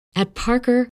At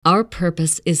Parker, our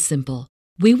purpose is simple.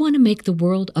 We want to make the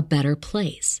world a better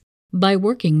place by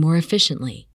working more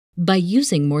efficiently, by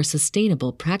using more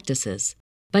sustainable practices,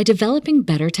 by developing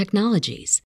better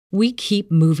technologies. We keep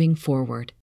moving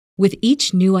forward. With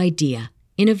each new idea,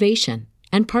 innovation,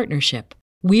 and partnership,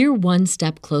 we're one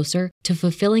step closer to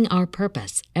fulfilling our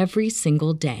purpose every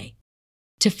single day.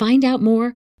 To find out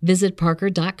more, visit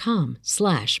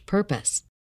parker.com/purpose.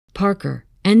 Parker,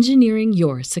 engineering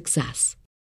your success.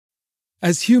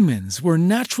 As humans, we're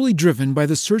naturally driven by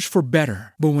the search for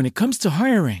better. But when it comes to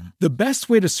hiring, the best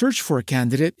way to search for a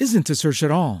candidate isn't to search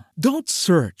at all. Don't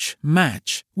search,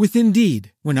 match with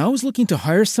Indeed. When I was looking to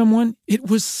hire someone, it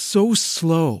was so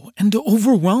slow and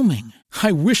overwhelming.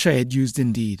 I wish I had used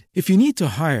Indeed. If you need to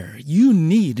hire, you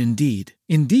need Indeed.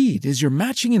 Indeed is your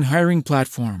matching and hiring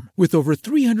platform with over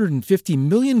 350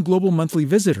 million global monthly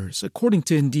visitors, according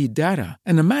to Indeed data,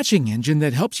 and a matching engine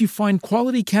that helps you find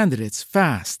quality candidates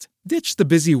fast. Ditch the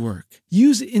busy work.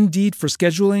 Use Indeed for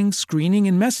scheduling, screening,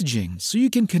 and messaging so you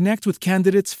can connect with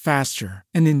candidates faster.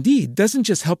 And Indeed doesn't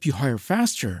just help you hire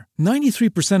faster.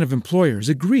 93% of employers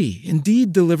agree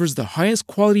Indeed delivers the highest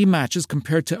quality matches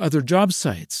compared to other job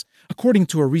sites, according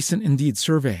to a recent Indeed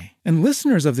survey. And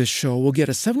listeners of this show will get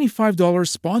a $75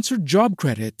 sponsored job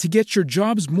credit to get your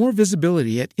jobs more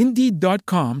visibility at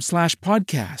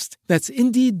Indeed.com/podcast. That's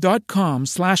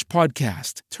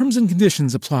Indeed.com/podcast. Terms and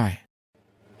conditions apply.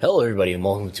 Hello, everybody, and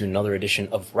welcome to another edition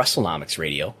of WrestleNomics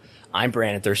Radio. I'm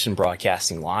Brandon Thurston,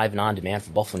 broadcasting live and on demand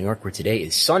from Buffalo, New York, where today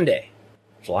is Sunday,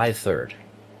 July the 3rd.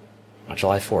 Not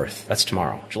July 4th. That's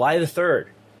tomorrow. July the 3rd,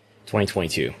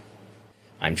 2022.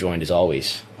 I'm joined, as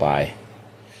always, by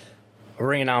a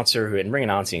ring announcer who, and ring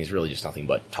announcing is really just nothing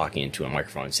but talking into a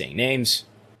microphone and saying names.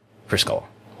 Chris Gullo.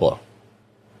 Hello.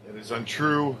 It is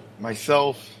untrue.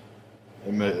 Myself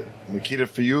and Makita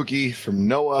Fuyuki from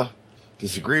NOAA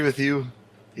disagree with you.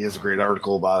 He has a great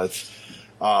article about it.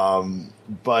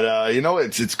 But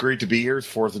it's great to be here. It's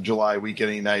 4th of July weekend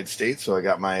in the United States. So I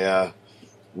got my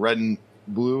red and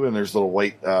blue, and there's little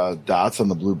white dots on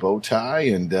the blue bow tie.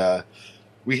 And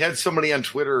we had somebody on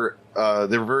Twitter.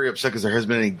 They were very upset because there hasn't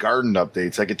been any garden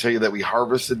updates. I can tell you that we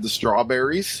harvested the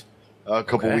strawberries a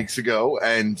couple weeks ago.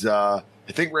 And I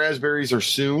think raspberries are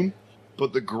soon.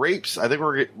 But the grapes, I think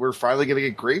we're finally going to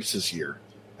get grapes this year.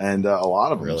 And a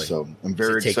lot of them. Really? So I'm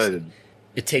very excited.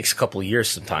 It takes a couple of years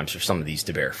sometimes for some of these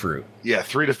to bear fruit. Yeah,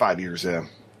 3 to 5 years, yeah.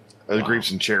 The grapes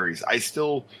and cherries.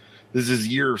 This is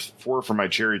year 4 for my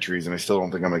cherry trees, and I still don't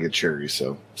think I'm going to get cherries,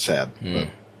 so sad.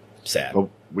 Sad. But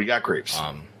we got grapes.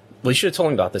 Well, you should have told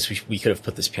me about this. We could have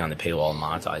put this behind the paywall and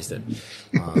monetized it.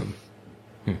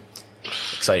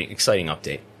 Exciting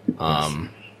update.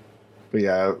 But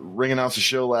yeah, Ring announced a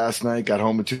show last night, got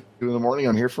home at 2 in the morning.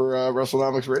 I'm here for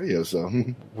WrestleNomics Radio, so.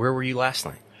 Where were you last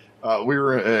night? We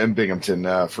were in Binghamton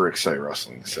for Excite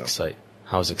Wrestling. So. Excite.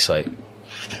 How's Excite?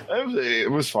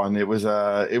 It was fun. It was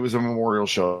a memorial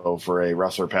show for a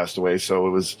wrestler passed away. So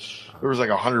there was like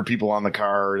 100 people on the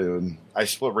card, and I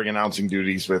split ring announcing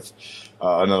duties with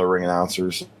another ring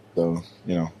announcer. So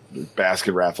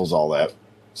basket raffles, all that.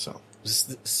 So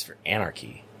this is for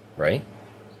Anarchy, right?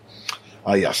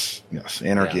 Yes,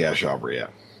 Anarchy Ash Aubrey,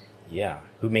 yeah.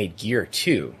 Who made gear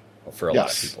too for a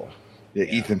lot of people. Yeah,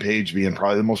 Ethan Page being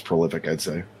probably the most prolific, I'd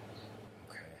say.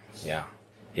 Okay. Yeah.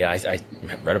 I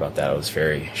read about that. I was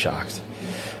very shocked.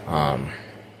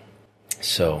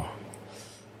 So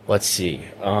let's see.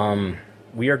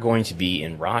 We are going to be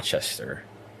in Rochester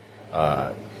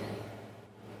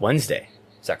Wednesday.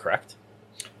 Is that correct?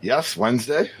 Yes,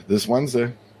 Wednesday. This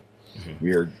Wednesday. Mm-hmm.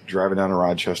 We are driving down to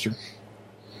Rochester.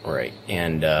 All right.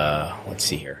 And let's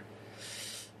see here.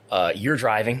 You're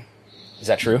driving. Is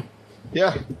that true?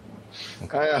 Yeah.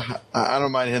 Okay. I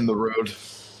don't mind hitting the road.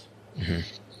 Mm-hmm.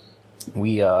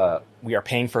 We are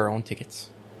paying for our own tickets.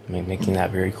 Making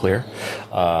that very clear.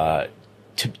 To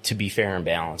be fair and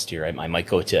balanced here, I might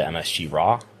go to MSG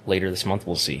Raw later this month.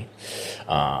 We'll see.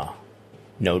 No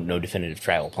definitive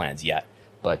travel plans yet,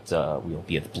 but we will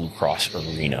be at the Blue Cross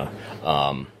Arena.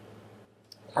 Are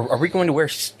we going to wear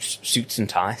suits and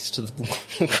ties to the Blue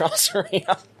Cross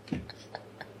Arena?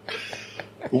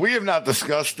 We have not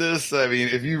discussed this. I mean,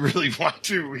 if you really want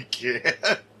to, we can.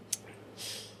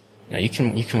 No, you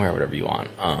can wear whatever you want.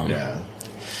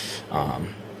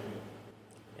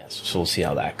 So we'll see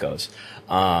how that goes.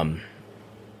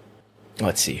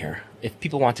 Let's see here. If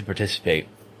people want to participate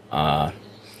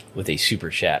with a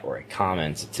super chat or a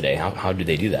comment today, how do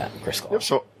they do that, Chris? Yep,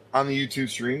 so on the YouTube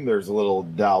stream, there's a little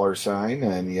 $sign,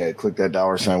 and click that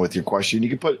 $sign with your question. You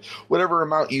can put whatever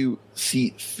amount you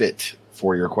see fit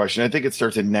for your question. I think it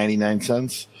starts at 99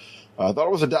 cents. I thought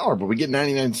it was $1, but we get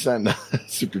 99-cent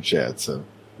super chat. So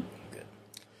good.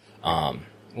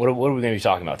 What are we going to be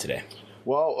talking about today?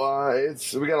 Well,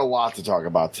 we got a lot to talk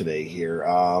about today here.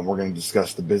 We're going to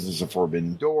discuss the business of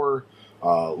Forbidden Door,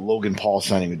 Logan Paul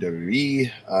signing with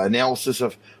WWE, analysis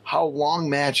of how long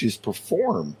matches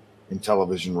perform in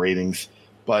television ratings.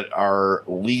 But our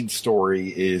lead story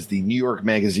is the New York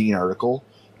Magazine article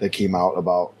that came out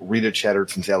about Rita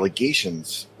Chatterton's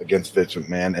allegations against Vince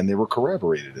McMahon, and they were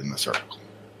corroborated in this article.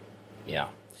 Yeah.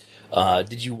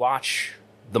 Did you watch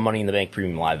the Money in the Bank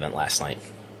Premium Live event last night?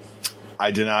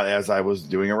 I did not, as I was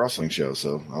doing a wrestling show,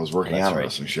 so I was working on a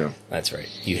wrestling show. That's right.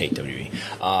 You hate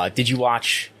WWE. Did you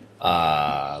watch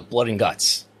Blood and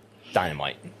Guts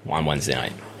Dynamite on Wednesday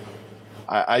night?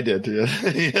 I did.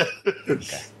 Yeah.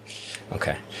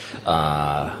 Okay.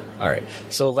 All right.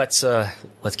 So let's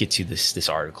get to this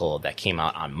article that came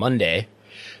out on Monday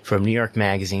from New York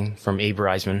Magazine from Abe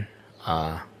Reisman,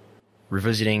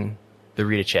 revisiting the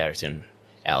Rita Chatterton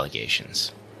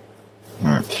allegations. All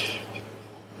right.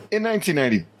 In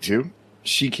 1992,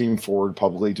 she came forward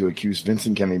publicly to accuse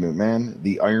Vincent Kennedy McMahon,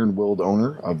 the iron-willed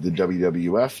owner of the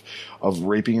WWF, of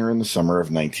raping her in the summer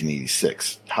of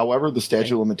 1986. However, the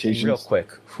statute of limitations... Real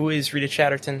quick, who is Rita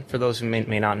Chatterton, for those who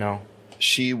may not know?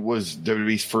 She was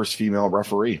WWE's first female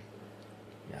referee.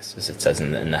 Yes, as it says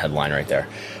in the headline right there.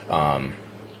 Yeah.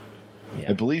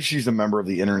 I believe she's a member of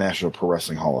the International Pro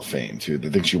Wrestling Hall of Fame, too. I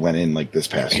think she went in this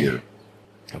past year.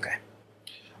 Okay.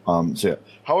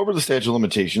 However, the statute of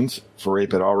limitations for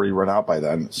rape had already run out by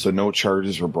then, so no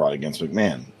charges were brought against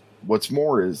McMahon. What's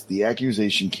more is the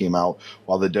accusation came out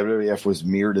while the WWF was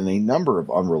mired in a number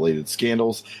of unrelated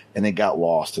scandals, and it got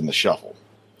lost in the shuffle.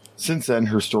 Since then,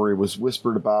 her story was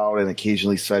whispered about and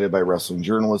occasionally cited by wrestling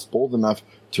journalists bold enough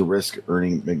to risk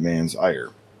earning McMahon's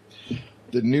ire.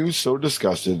 The news so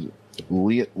disgusted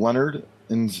Leonard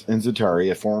Inzitari,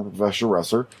 a former professional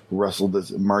wrestler who wrestled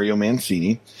as Mario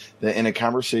Mancini, that in a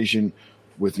conversation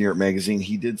with New York Magazine,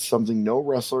 he did something no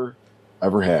wrestler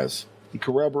ever has. He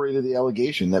corroborated the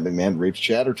allegation that McMahon raped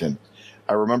Chatterton.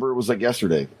 I remember it was like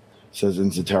yesterday, says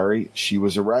Inzitari. She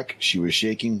was a wreck. She was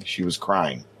shaking. She was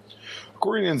crying.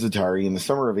 According to Inzitari, in the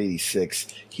summer of '86,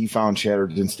 he found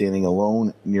Chatterton standing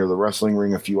alone near the wrestling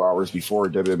ring a few hours before a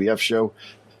WWF show.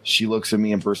 She looks at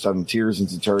me and bursts out in tears,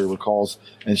 Inzitari recalls,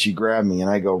 and she grabbed me, and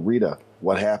I go, Rita,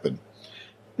 what happened?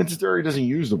 Inzitari doesn't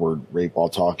use the word rape while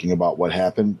talking about what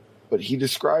happened, but he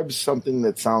describes something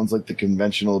that sounds like the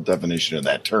conventional definition of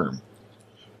that term.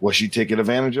 Was she taken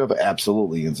advantage of?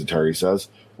 Absolutely, Inzitari says.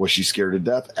 Was she scared to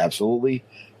death? Absolutely.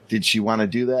 Did she want to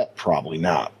do that? Probably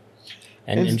not.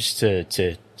 And just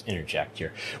to interject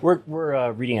here,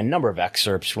 we're reading a number of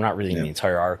excerpts. We're not reading the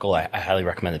entire article. I highly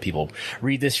recommend that people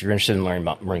read this if you're interested in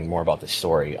learning more about this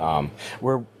story.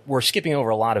 We're skipping over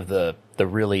a lot of the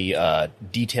really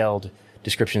detailed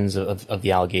descriptions of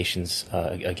the allegations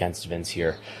against Vince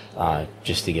here,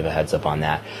 just to give a heads up on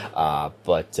that.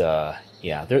 But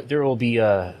there will be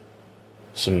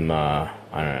some I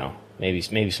don't know,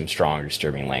 maybe some strong or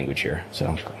disturbing language here.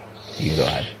 So you can go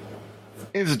ahead.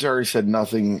 Inzitari said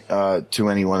nothing to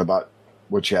anyone about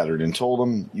what Chatterton told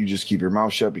him. You just keep your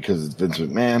mouth shut because it's Vince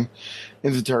McMahon.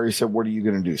 Inzitari said, what are you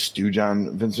going to do, stooge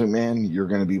on Vince McMahon? You're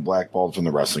going to be blackballed from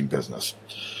the wrestling business.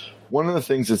 One of the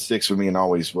things that sticks with me and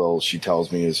always will, she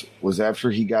tells me, was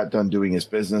after he got done doing his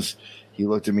business, he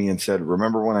looked at me and said,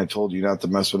 remember when I told you not to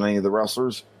mess with any of the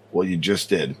wrestlers? Well, you just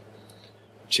did.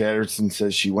 Chatterton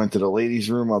says she went to the ladies'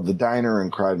 room of the diner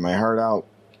and cried my heart out.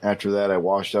 After that, I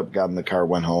washed up, got in the car,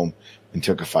 went home, and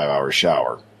took a 5-hour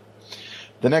shower.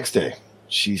 The next day,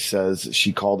 she says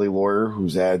she called a lawyer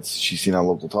whose ads she's seen on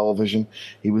local television.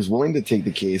 He was willing to take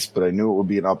the case, but I knew it would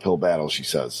be an uphill battle, she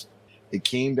says. It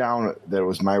came down that it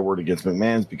was my word against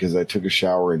McMahon's because I took a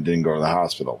shower and didn't go to the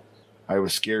hospital. I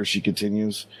was scared, she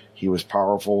continues. He was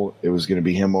powerful. It was going to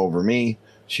be him over me.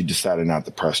 She decided not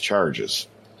to press charges.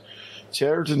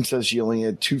 Chatterton says she only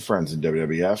had 2 friends in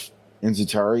WWF,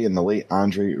 Inzitari and the late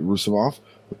Andrei Roussimoff,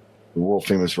 the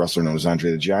world-famous wrestler known as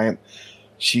Andre the Giant.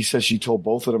 She says she told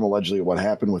both of them allegedly what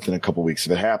happened within a couple weeks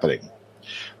of it happening.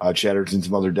 Chatterton's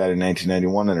mother died in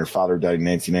 1991 and her father died in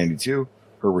 1992.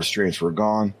 Her restraints were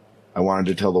gone. I wanted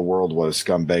to tell the world what a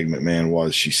scumbag McMahon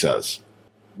was, she says.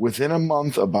 Within a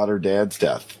month about her dad's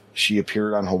death, she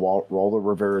appeared on Geraldo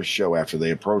Rivera's show after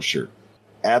they approached her.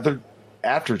 After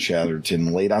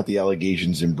Chatterton laid out the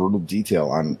allegations in brutal detail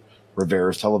on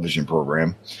Rivera's television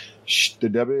program, the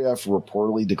WWF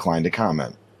reportedly declined to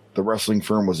comment. The wrestling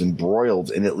firm was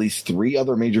embroiled in at least 3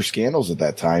 other major scandals at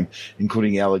that time,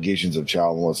 including allegations of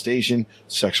child molestation,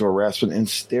 sexual harassment, and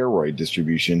steroid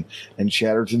distribution, and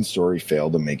Chatterton's story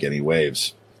failed to make any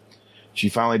waves. She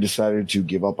finally decided to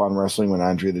give up on wrestling when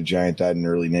Andre the Giant died in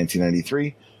early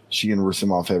 1993. She and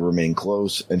Roussimoff had remained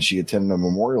close, and she attended a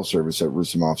memorial service at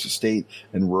Roussimoff's estate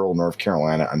in rural North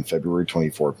Carolina on February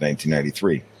 24th,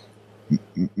 1993.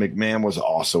 McMahon was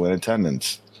also in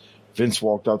attendance. Vince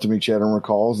walked up to me, Chatham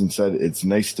recalls, and said, "It's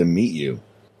nice to meet you."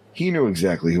 He knew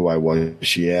exactly who I was,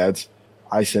 she adds.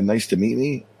 I said, "Nice to meet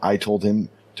me?" I told him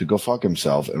to go fuck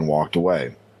himself and walked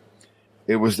away.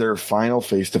 It was their final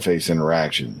face-to-face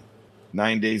interaction.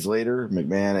 9 days later,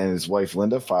 McMahon and his wife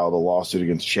Linda filed a lawsuit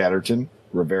against Chatterton,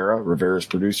 Rivera's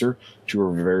producer, two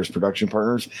of Rivera's production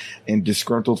partners, and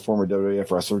disgruntled former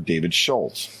WWF wrestler David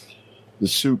Schultz. The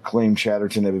suit claimed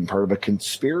Chatterton had been part of a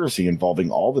conspiracy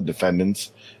involving all the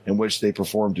defendants, in which they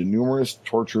performed numerous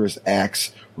torturous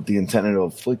acts with the intent of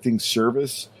inflicting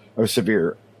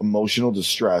severe emotional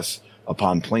distress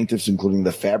upon plaintiffs, including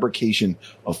the fabrication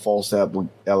of false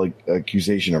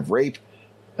accusation of rape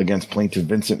against plaintiff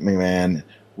Vincent McMahon,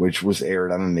 which was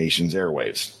aired on the nation's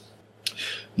airwaves.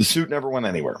 The suit never went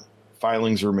anywhere.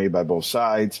 Filings were made by both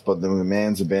sides, but the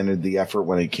McMahons abandoned the effort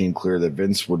when it came clear that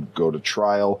Vince would go to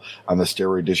trial on the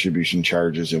steroid distribution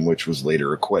charges, in which was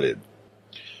later acquitted.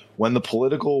 When the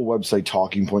political website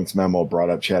Talking Points memo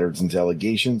brought up Chatterton's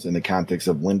allegations in the context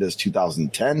of Linda's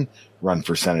 2010 run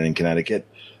for Senate in Connecticut,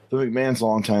 the McMahon's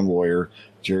longtime lawyer,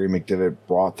 Jerry McDevitt,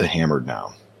 brought the hammer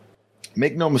down.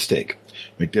 Make no mistake,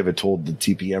 McDevitt told the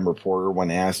TPM reporter when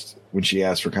she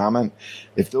asked for comment,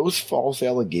 "If those false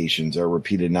allegations are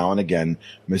repeated now and again,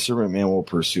 Mr. McMahon will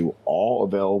pursue all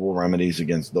available remedies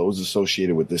against those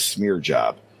associated with this smear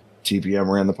job." TPM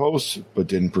ran the post, but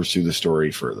didn't pursue the story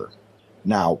further.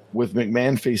 Now, with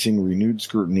McMahon facing renewed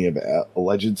scrutiny of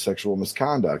alleged sexual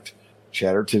misconduct,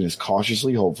 Chatterton is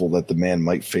cautiously hopeful that the man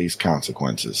might face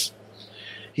consequences.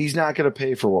 He's not going to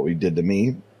pay for what we did to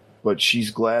me, but she's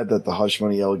glad that the hush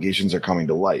money allegations are coming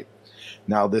to light.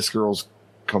 Now this girl's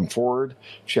come forward,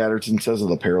 Chatterton says, of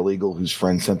the paralegal whose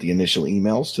friend sent the initial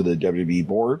emails to the WWE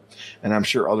board, and I'm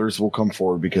sure others will come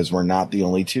forward because we're not the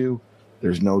only two.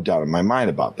 There's no doubt in my mind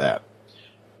about that.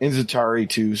 Inzatari,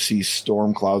 too, sees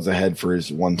storm clouds ahead for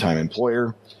his one-time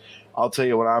employer. I'll tell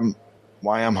you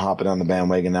why I'm hopping on the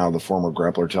bandwagon now, the former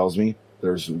grappler tells me.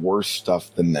 There's worse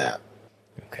stuff than that.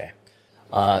 Okay.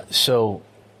 So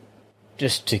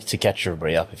just to catch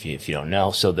everybody up, if you don't know,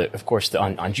 so of course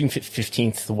on June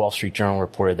 15th, the Wall Street Journal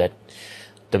reported that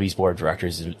W's board of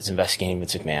directors is investigating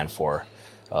Vince McMahon for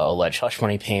alleged hush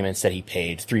money payments that he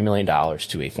paid $3 million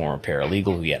to a former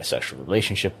paralegal who he had a sexual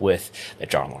relationship with, that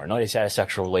John Laurinaitis had a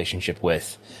sexual relationship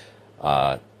with.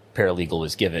 Paralegal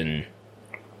was given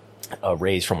a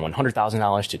raise from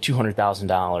 $100,000 to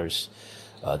 $200,000.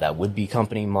 That would be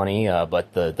company money,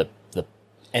 but the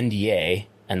NDA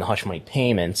and the hush money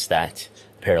payments that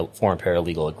former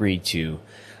paralegal agreed to,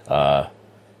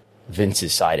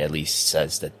 Vince's side at least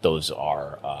says that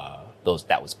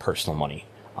that was personal money.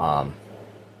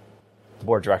 The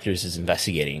board of directors is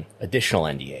investigating additional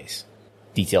NDAs.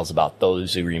 Details about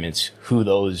those agreements, who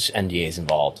those NDAs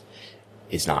involved,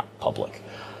 is not public.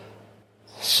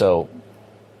 So,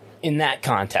 in that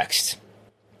context,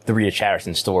 the Rita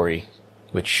Chatterton story,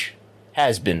 which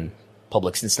has been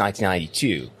public since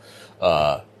 1992,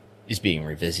 is being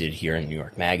revisited here in New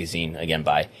York Magazine, again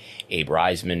by Abe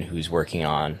Reisman, who's working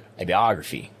on a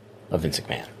biography of Vince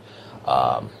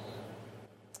McMahon.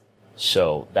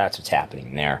 So that's what's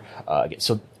happening there.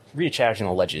 So Rita Chatterton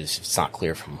alleges, it's not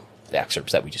clear from the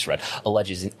excerpts that we just read,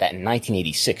 alleges that in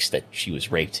 1986 that she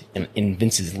was raped in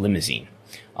Vince's limousine,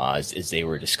 as they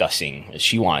were discussing, as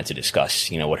she wanted to discuss,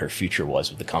 what her future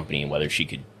was with the company and whether she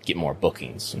could get more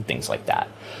bookings and things like that.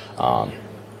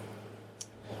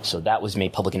 So that was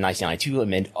made public in 1992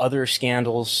 amid other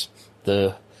scandals,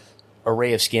 the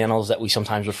array of scandals that we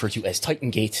sometimes refer to as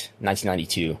Titan Gate,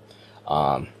 1992.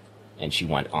 And she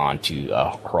went on to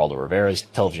Geraldo Rivera's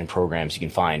television programs. You can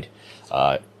find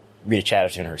Rita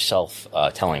Chatterton herself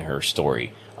telling her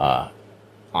story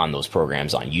on those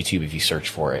programs on YouTube if you search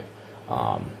for it.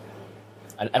 I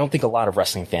don't think a lot of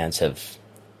wrestling fans have,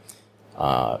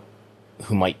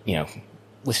 who might,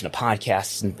 listen to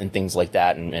podcasts and things like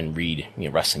that and read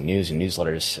wrestling news and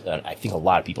newsletters. I think a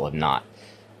lot of people have not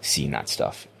seen that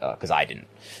stuff because I didn't.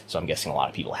 So I'm guessing a lot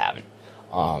of people haven't.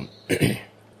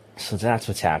 So that's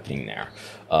what's happening there.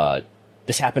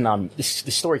 This happened this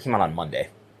story came out on Monday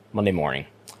morning.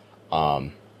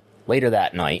 Later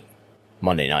that night,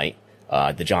 Monday night,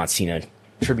 the John Cena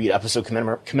tribute episode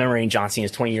commemorating John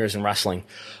Cena's 20 years in wrestling,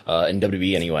 in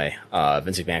WWE anyway,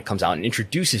 Vince McMahon comes out and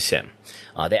introduces him.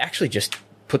 They actually just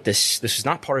put this is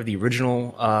not part of the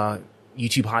original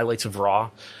YouTube highlights of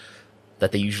Raw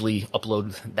that they usually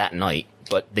upload that night,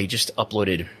 but they just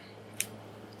uploaded,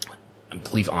 I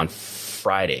believe on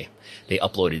Friday, they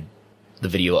uploaded the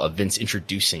video of Vince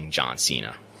introducing John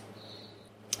Cena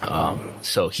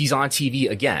So he's on TV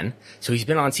again. So he's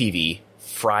been on TV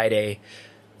Friday,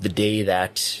 the day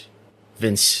that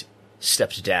Vince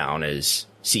stepped down as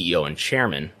CEO and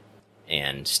chairman,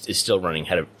 and is still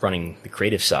running the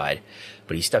creative side,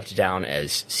 but he stepped down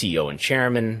as CEO and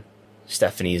chairman.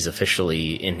 Stephanie is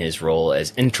officially in his role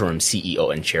as interim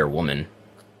CEO and chairwoman.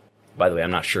 By the way,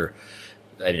 I'm not sure.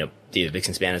 I know David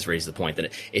Bixenspan has raised the point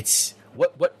that it's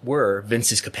what were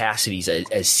Vince's capacities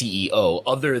as CEO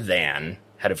other than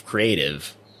head of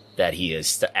creative that he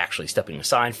is actually stepping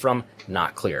aside from?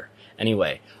 Not clear.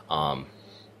 Anyway,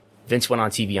 Vince went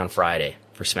on TV on Friday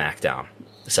for SmackDown,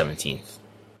 the 17th.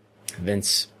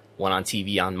 Vince went on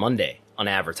TV on Monday,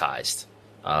 unadvertised,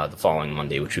 the following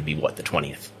Monday, which would be the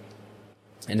 20th.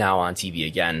 And now on TV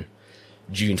again,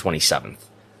 June 27th.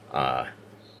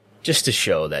 Just to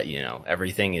show that,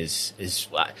 everything is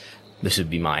this would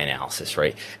be my analysis,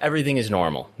 right? Everything is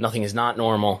normal. Nothing is not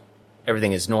normal.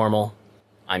 Everything is normal.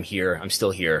 I'm here. I'm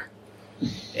still here.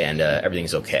 And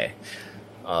everything's okay.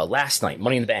 Last night,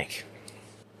 Money in the Bank,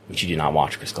 which you did not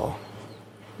watch, Chris Cole.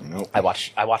 Nope. I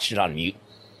watched it on mute.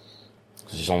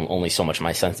 Because there's only so much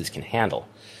my senses can handle.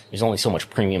 There's only so much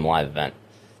premium live event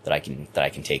that I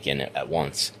can take in at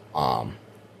once.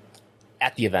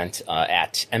 At the event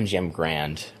at MGM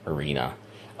Grand Arena,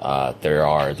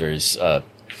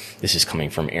 this is coming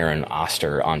from Aaron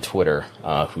Oster on Twitter,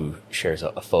 who shares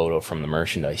a photo from the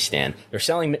merchandise stand. They're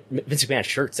selling Vince McMahon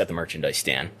shirts at the merchandise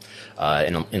stand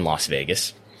in Las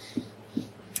Vegas.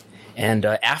 And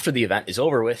after the event is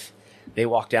over with, they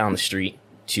walk down the street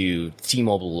to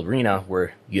T-Mobile Arena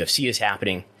where UFC is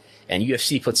happening, and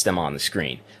UFC puts them on the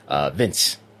screen.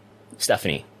 Vince,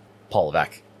 Stephanie, Paul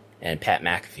Levesque, and Pat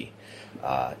McAfee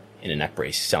in a neck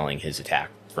brace selling his attack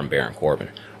from Baron Corbin.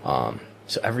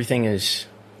 So everything is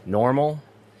normal.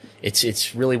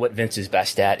 It's really what Vince is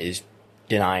best at, is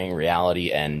denying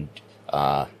reality. And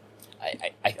I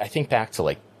think back to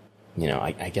I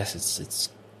guess it's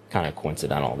kind of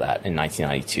coincidental that in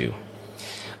 1992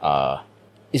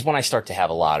 is when I start to have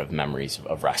a lot of memories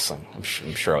of wrestling. I'm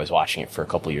sure I was watching it for a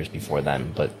couple of years before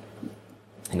then, but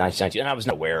in 1992, and I was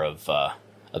not aware of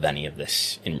any of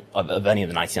this, of any of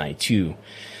the 1992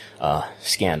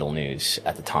 scandal news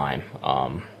at the time.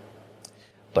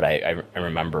 But I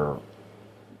remember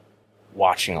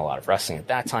watching a lot of wrestling at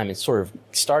that time and sort of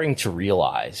starting to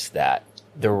realize that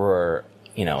there were,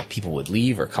 people would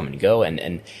leave or come and go,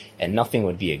 and nothing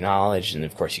would be acknowledged. And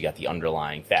of course, you got the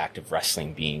underlying fact of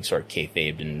wrestling being sort of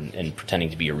kayfabed and pretending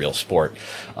to be a real sport.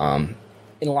 In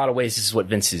a lot of ways, this is what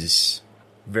Vince is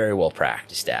very well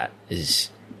practiced at, is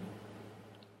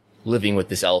living with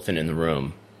this elephant in the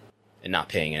room and not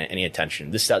paying any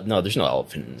attention. There's no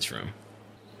elephant in this room.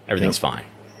 Everything's fine.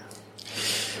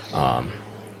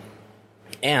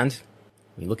 And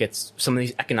when you look at some of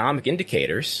these economic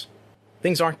indicators,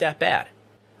 things aren't that bad.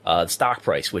 The stock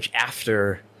price, which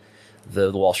after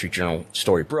the Wall Street Journal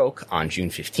story broke on June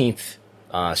 15th,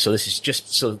 so this is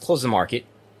so close the market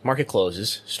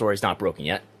closes, story's not broken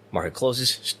yet, market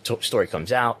closes, story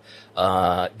comes out,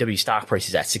 W stock price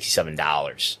is at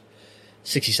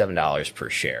 $67 per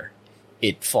share.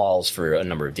 It falls for a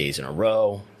number of days in a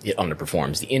row. It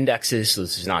underperforms the indexes, so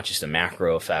this is not just a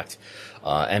macro effect.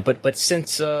 But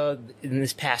since in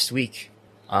this past week,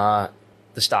 the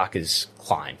stock has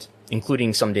climbed,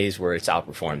 including some days where it's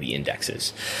outperformed the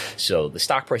indexes. So the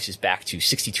stock price is back to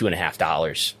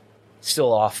 $62.50,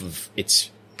 still off of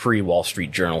its pre-Wall Street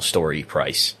Journal story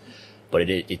price, but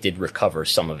it did recover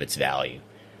some of its value.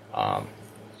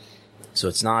 So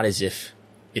it's not as if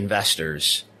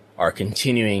investors are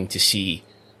continuing to see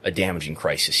a damaging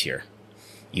crisis here,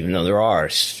 even though there are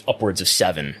upwards of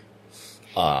 7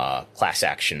 class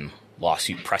action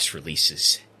lawsuit press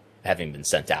releases having been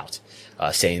sent out,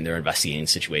 saying they're investigating the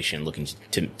situation, looking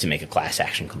to make a class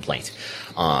action complaint.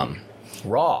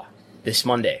 Raw this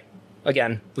Monday,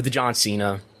 again, with the John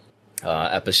Cena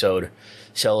episode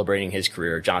celebrating his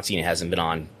career. John Cena hasn't been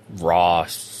on Raw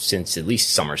since at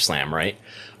least SummerSlam, right?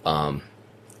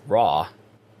 Raw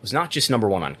was not just number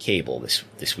 1 on cable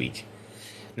this week,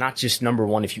 not just number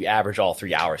 1 if you average all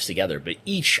 3 hours together, but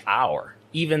each hour,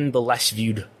 even the less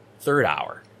viewed third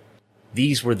hour.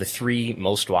 These were the 3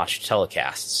 most watched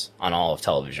telecasts on all of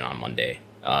television on Monday,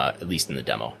 at least in the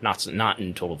demo. Not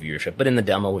in total viewership, but in the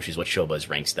demo, which is what Showbuzz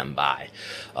ranks them by,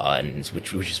 and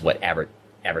which is what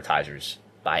advertisers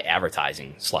buy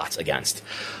advertising slots against.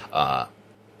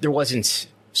 There wasn't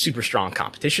super strong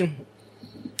competition.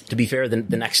 To be fair,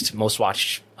 the next most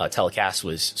watched telecast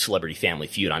was Celebrity Family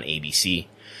Feud on ABC.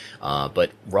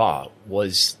 But Raw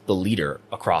was the leader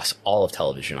across all of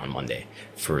television on Monday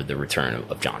for the return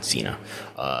of John Cena.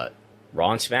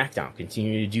 Raw and SmackDown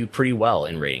continue to do pretty well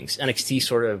in ratings. NXT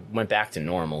sort of went back to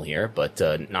normal here, but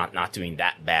not doing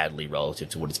that badly relative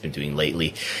to what it's been doing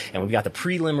lately. And we've got the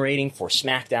prelim rating for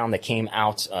SmackDown that came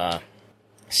out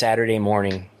Saturday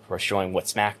morning, for showing what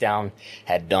SmackDown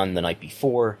had done the night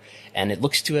before, and it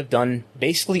looks to have done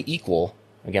basically equal.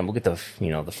 Again, we'll get the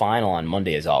final on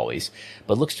Monday as always,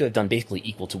 but it looks to have done basically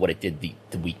equal to what it did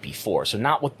the week before. So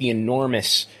not what the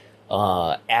enormous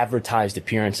advertised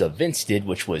appearance of Vince did,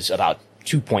 which was about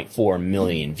 2.4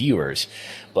 million viewers,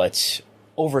 but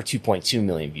over 2.2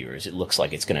 million viewers. It looks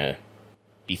like it's going to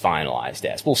be finalized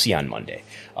as. We'll see on Monday.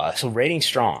 So rating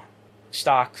strong.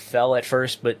 Stock fell at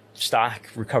first, but stock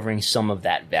recovering some of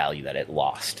that value that it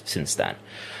lost since then.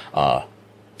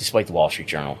 Despite the Wall Street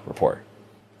Journal report,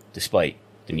 despite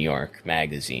the New York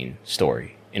Magazine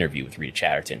story, interview with Rita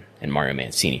Chatterton and Mario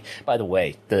Mancini. By the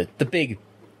way,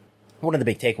 one of the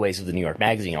big takeaways of the New York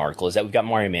Magazine article is that we've got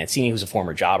Mario Mancini, who's a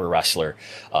former jobber wrestler,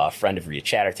 friend of Rita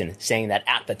Chatterton, saying that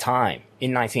at the time,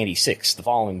 in 1986, the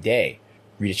following day,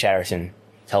 Rita Chatterton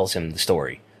tells him the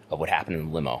story of what happened in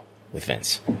the limo with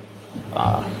Vince.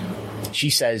 She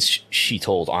says she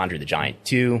told Andre the Giant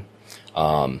too.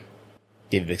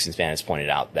 David Vixen's fan has pointed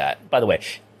out that, by the way,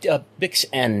 Bix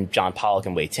and John Pollock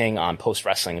and Wei Ting on Post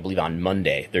Wrestling, I believe on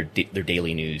Monday, their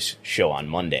daily news show on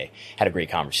Monday, had a great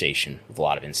conversation with a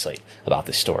lot of insight about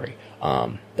this story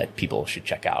that people should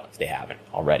check out if they haven't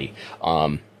already.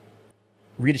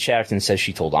 Rita Chatterton says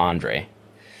she told Andre.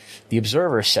 The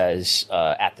Observer says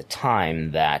at the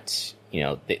time that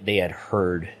they had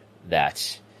heard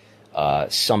that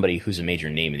somebody who's a major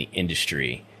name in the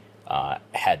industry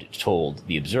had told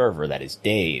the Observer, that is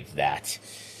Dave, that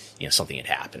something had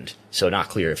happened. So not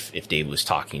clear if Dave was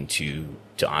talking to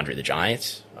Andre the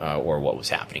Giant or what was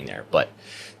happening there. But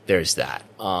there's that.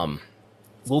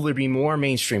 Will there be more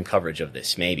mainstream coverage of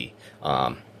this? Maybe.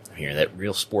 I'm hearing that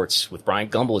Real Sports with Brian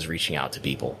Gumbel is reaching out to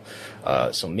people.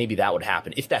 So maybe that would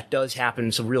happen. If that does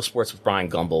happen, so Real Sports with Brian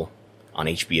Gumbel on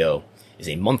HBO is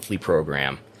a monthly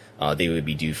program. They would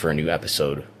be due for a new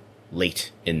episode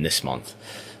late in this month.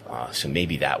 So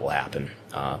maybe that will happen.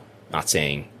 Not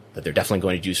saying that they're definitely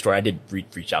going to do a story. I did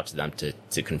reach out to them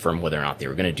to confirm whether or not they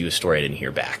were going to do a story. I didn't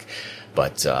hear back.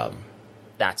 But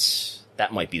that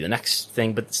might be the next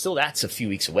thing. But still, that's a few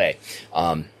weeks away.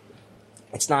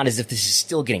 It's not as if this is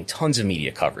still getting tons of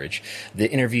media coverage. The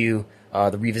interview,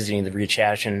 the revisiting the Rita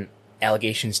Chatterton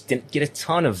allegations didn't get a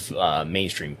ton of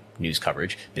mainstream news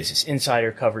coverage. Business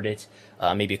Insider covered it.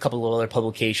 Maybe a couple of other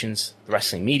publications. The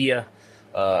wrestling media,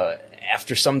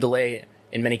 after some delay,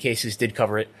 in many cases, did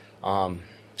cover it.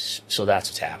 So that's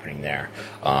what's happening there.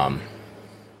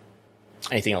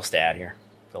 Anything else to add here,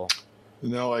 Phil?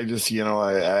 No, I just,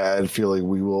 I feel like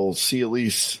we will see at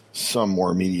least some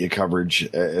more media coverage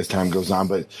as time goes on,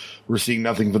 but we're seeing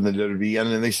nothing from the WWE.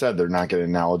 And then they said they're not going to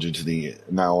acknowledge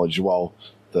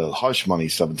the hush money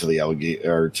stuff until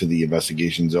the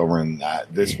investigation's over, and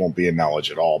that this won't be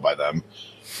acknowledged at all by them.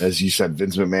 As you said,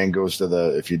 Vince McMahon goes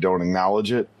to if you don't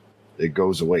acknowledge it, it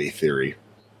goes away theory.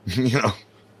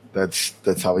 That's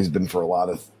how he's been for a lot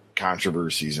of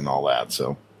controversies and all that.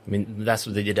 So, I mean, that's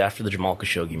what they did after the Jamal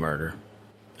Khashoggi murder.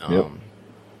 Yep.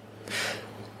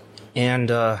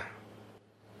 And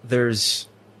there's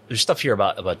stuff here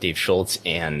about Dave Schultz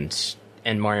and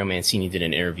Mario Mancini did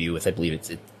an interview with, I believe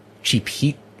it's Cheap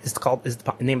Heat is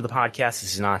the name of the podcast.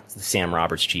 This is not the Sam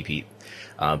Roberts Cheap Heat,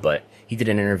 but he did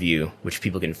an interview which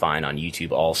people can find on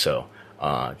YouTube also.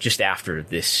 Just after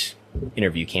this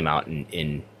interview came out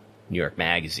in New York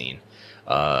Magazine,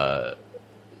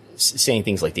 saying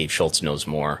things like Dave Schultz knows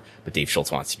more, but Dave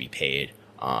Schultz wants to be paid.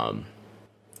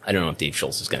 I don't know if Dave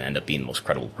Schultz is going to end up being the most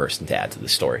credible person to add to the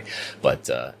story, but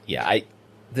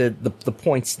the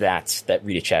points that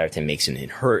Rita Chatterton makes in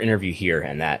her interview here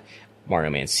and that Mario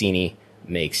Mancini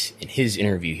makes in his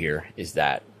interview here is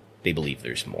that they believe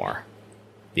there's more.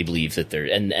 They believe that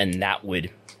and that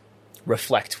would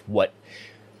reflect what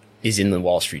is in the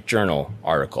Wall Street Journal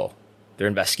article. They're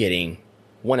investigating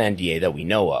one NDA that we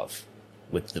know of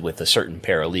with a certain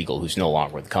paralegal who's no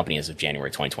longer with the company as of January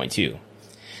 2022.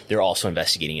 They're also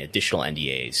investigating additional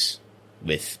NDAs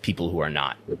with people who are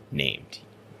not named,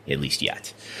 at least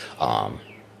yet.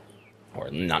 Or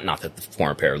not that the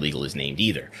former paralegal is named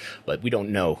either, but we don't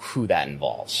know who that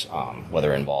involves,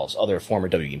 whether it involves other former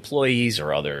WWE employees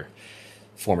or other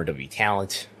former WWE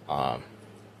talent.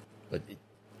 But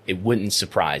it wouldn't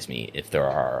surprise me if there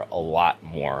are a lot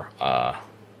more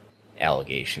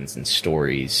allegations and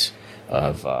stories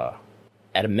of,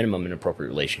 at a minimum, inappropriate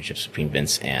relationships between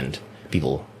Vince and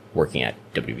people working at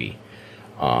WWE.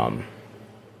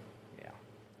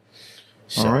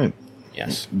 So, all right.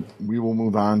 Yes. We will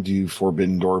move on to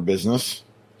Forbidden Door business.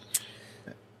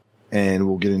 And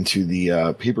we'll get into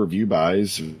the pay-per-view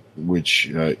buys, which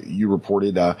you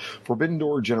reported. Forbidden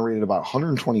Door generated about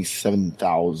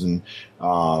 127,000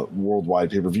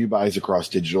 worldwide pay-per-view buys across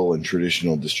digital and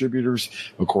traditional distributors,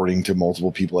 according to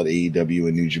multiple people at AEW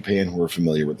and New Japan who are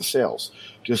familiar with the sales.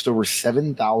 Just over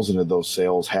 7,000 of those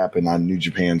sales happened on New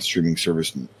Japan's streaming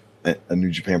service,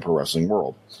 New Japan Pro Wrestling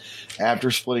World.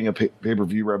 After splitting up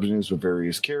pay-per-view revenues with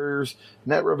various carriers,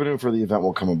 net revenue for the event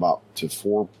will come about to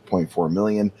 $4.4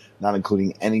 million, not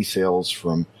including any sales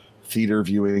from theater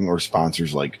viewing or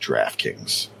sponsors like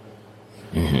DraftKings.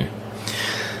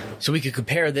 Mm-hmm. So we could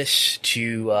compare this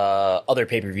to other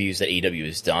pay-per-views that AEW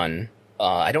has done.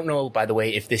 I don't know, by the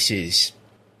way, if this is,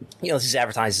 this is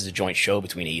advertised as a joint show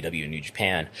between AEW and New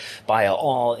Japan. By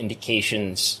all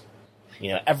indications,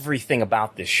 everything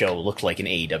about this show looked like an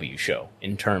AEW show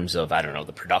in terms of,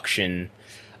 the production,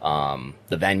 the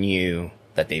venue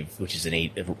which is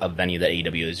a venue that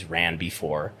AEW has ran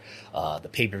before. The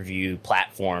pay-per-view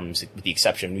platforms, with the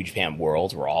exception of New Japan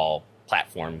World, were all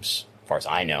platforms, as far as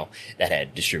I know, that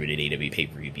had distributed AEW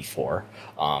pay-per-view before.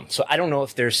 So I don't know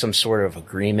if there's some sort of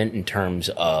agreement in terms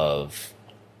of,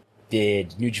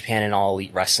 did New Japan and All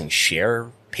Elite Wrestling share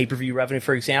pay-per-view revenue,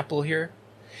 for example, here?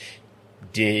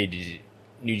 Did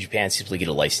New Japan simply get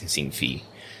a licensing fee?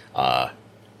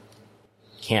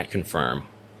 Can't confirm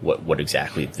what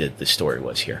exactly the story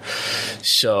was here.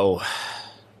 So,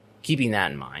 keeping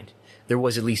that in mind, there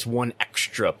was at least one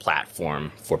extra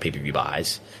platform for pay-per-view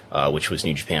buys, which was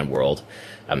New Japan World.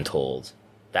 I'm told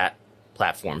that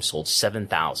platform sold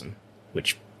 7,000,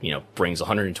 which brings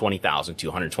 120,000 to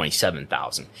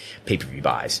 127,000 pay-per-view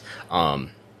buys.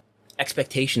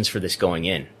 Expectations for this going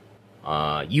in.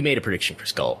 You made a prediction,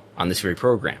 Chris Gull, on this very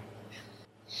program.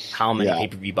 How many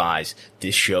pay-per-view buys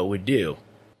this show would do?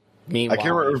 Meanwhile, I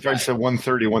can't remember if I said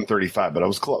 130, 135, but I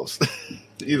was close.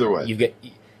 Either way.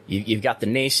 You've got the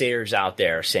naysayers out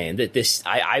there saying that this,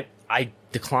 I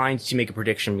declined to make a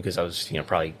prediction because I was,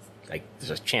 probably,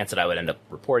 there's a chance that I would end up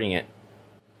reporting it.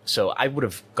 So I would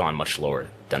have gone much lower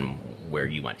than where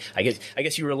you went. I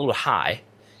guess you were a little high,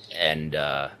 and,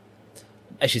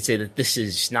 I should say that this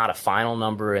is not a final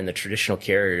number, and the traditional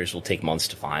carriers will take months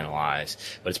to finalize,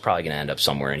 but it's probably going to end up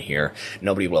somewhere in here.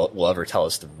 Nobody will ever tell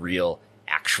us the real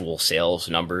actual sales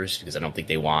numbers because I don't think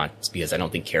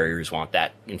carriers want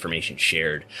that information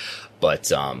shared.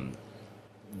 But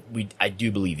I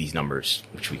do believe these numbers,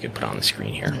 which we could put on the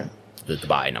screen here, the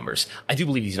buy numbers, I do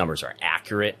believe these numbers are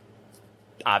accurate.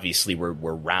 Obviously, we're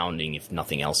rounding, if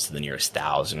nothing else, to the nearest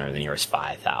 1,000 or the nearest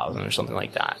 5,000 or something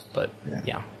like that. But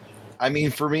yeah. I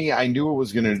mean, for me, I knew it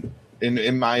was going to,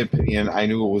 in my opinion, I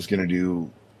knew it was going to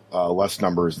do less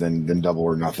numbers than Double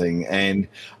or Nothing. And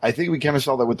I think we kind of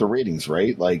saw that with the ratings,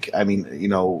 right?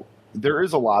 There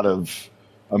is a lot of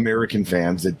American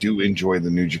fans that do enjoy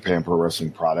the New Japan Pro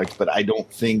Wrestling product, but I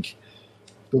don't think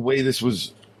the way this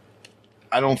was,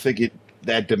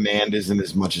 that demand isn't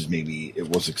as much as maybe it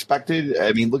was expected.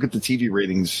 I mean, look at the TV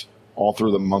ratings all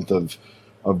through the month of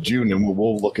June, and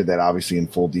we'll look at that obviously in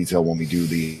full detail when we do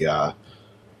the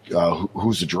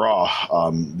who's the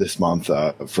draw this month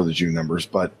for the June numbers.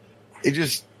 But it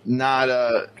just not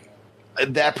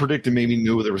that predicted made me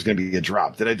knew there was going to be a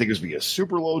drop. Did I think it was going to be a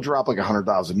super low drop like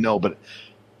 100,000? No, but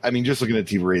I mean, just looking at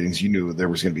TV ratings, you knew there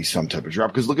was going to be some type of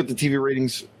drop because look at the TV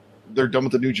ratings. They're done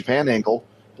with the New Japan angle,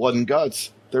 Blood and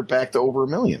Guts. They're back to over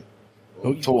 1 million.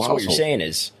 So what you're saying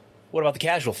is, what about the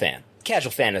casual fan?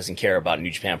 Casual fan doesn't care about New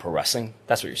Japan Pro Wrestling.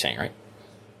 That's what you're saying, right?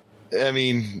 I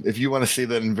mean, if you want to say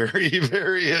that in very,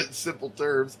 very simple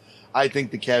terms, I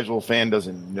think the casual fan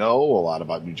doesn't know a lot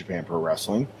about New Japan Pro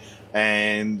Wrestling,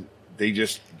 and they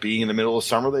just, being in the middle of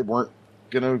summer, they weren't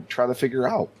going to try to figure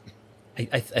out.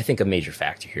 I think a major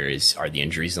factor here are the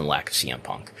injuries and the lack of CM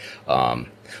Punk.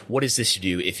 What does this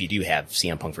do if you do have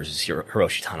CM Punk versus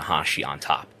Hiroshi Tanahashi on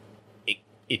top?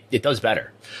 It does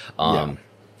better.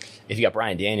 If you got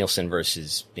Bryan Danielson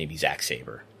versus maybe Zack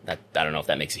Sabre, I don't know if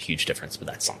that makes a huge difference, but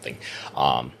that's something.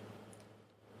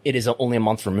 It is only a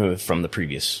month removed from the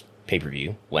previous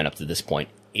pay-per-view, when up to this point,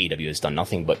 AEW has done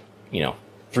nothing but,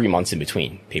 3 months in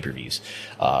between pay-per-views.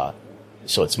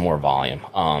 So it's more volume.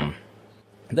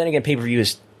 Then again, pay-per-view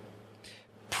is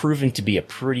proven to be a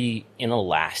pretty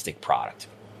inelastic product.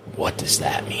 What does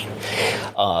that mean?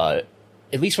 At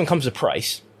least when it comes to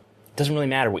price, it doesn't really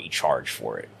matter what you charge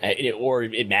for it.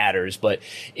 It matters, but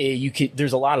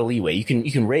there's a lot of leeway. You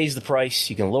can raise the price,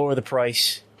 you can lower the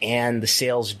price, and the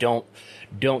sales don't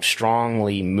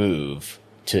strongly move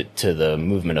to the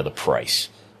movement of the price.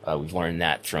 We've learned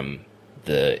that from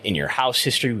the In Your House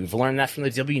history. We've learned that from the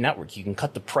W Network. You can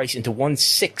cut the price into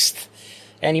 1/6,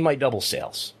 and you might double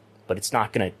sales, but it's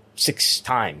not going to 6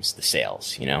 times the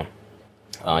sales,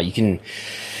 You can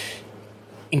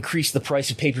increase the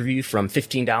price of pay-per-view from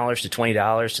 $15 to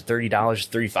 $20 to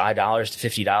 $30 to $35 to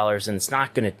 $50, and it's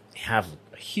not going to have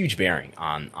a huge bearing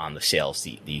on the sales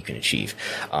that you can achieve.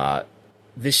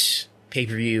 This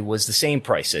pay-per-view was the same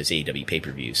price as AEW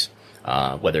pay-per-views,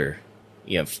 whether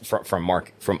from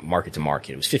market to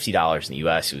market. It was $50 in the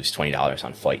US. It was $20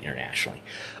 on Fight internationally.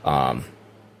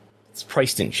 Its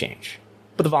price didn't change,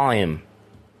 but the volume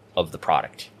of the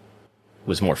product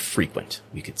was more frequent,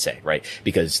 we could say, right?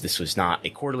 Because this was not a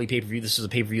quarterly pay-per-view. This was a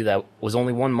pay-per-view that was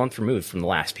only 1 month removed from the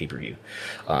last pay-per-view,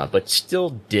 but still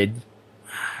did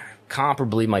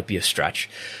comparably, might be a stretch,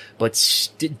 but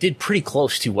did pretty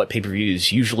close to what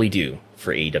pay-per-views usually do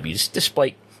for AEW,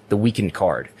 despite the weakened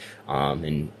card,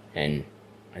 and I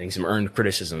think some earned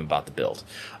criticism about the build.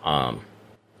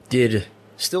 Did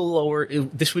still lower.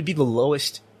 This would be the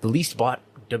least bought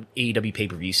AEW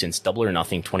pay-per-view since Double or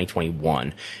Nothing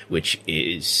 2021, which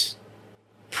is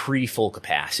pre-full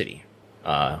capacity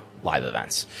live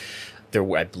events.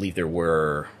 I believe there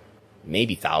were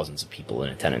maybe thousands of people in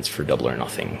attendance for Double or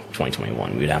Nothing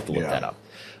 2021. We'd have to look that up,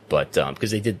 but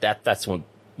because they did that, that's one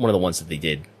of the ones that they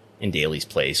did in Daly's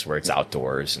Place, where it's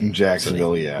outdoors in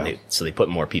Jacksonville. So they put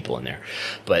more people in there.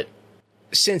 But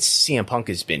since CM Punk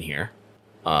has been here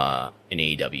in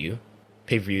AEW,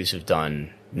 pay-per-views have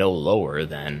done no lower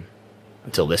than,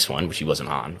 until this one, which he wasn't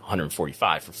on,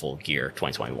 145 for Full Gear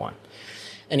 2021.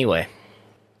 Anyway.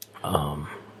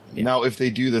 Now, if they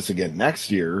do this again next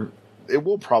year, it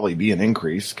will probably be an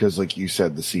increase because, like you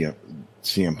said, the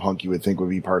CM Punk you would think would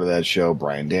be part of that show,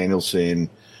 Bryan Danielson,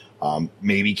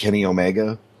 maybe Kenny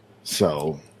Omega.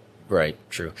 So. Right,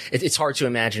 true. It's hard to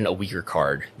imagine a weaker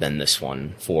card than this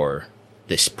one for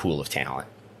this pool of talent.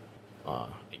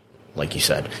 Like you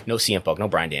said, no CM Punk, no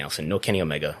Bryan Danielson, no Kenny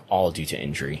Omega, all due to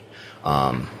injury.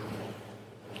 No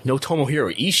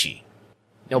Tomohiro Ishii,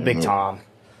 no Big Tom.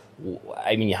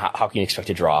 I mean, how can you expect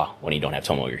to draw when you don't have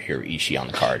Tomohiro Ishii on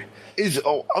the card? I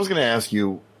was going to ask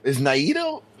you, is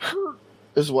Naito hurt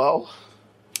as well?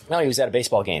 No, he was at a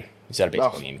baseball game.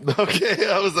 Game. Okay,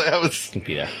 I was. Can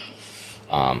be there.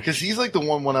 Because he's like the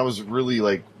one when I was really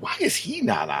like, why is he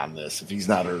not on this if he's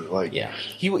not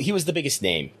he was the biggest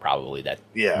name probably that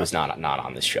was not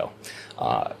on this show.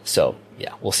 So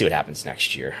yeah, we'll see what happens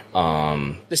next year.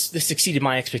 This exceeded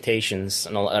my expectations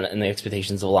and the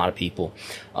expectations of a lot of people.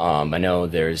 I know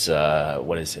there's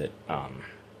there's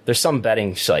some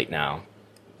betting site now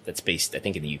that's based, I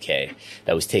think, in the UK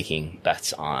that was taking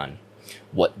bets on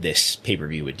what this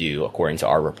pay-per-view would do according to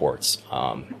our reports.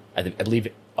 I believe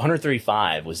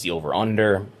 135 was the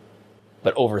over-under,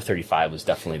 but over 35 was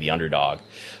definitely the underdog.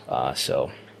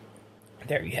 So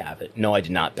there you have it. No, I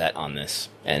did not bet on this.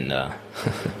 And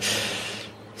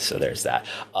so there's that.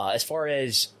 As far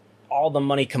as all the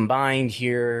money combined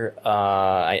here,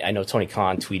 I know Tony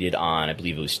Khan tweeted on, I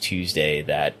believe it was Tuesday,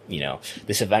 that,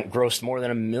 this event grossed more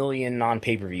than $1 million on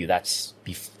pay-per-view. That's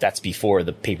before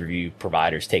the pay-per-view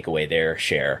providers take away their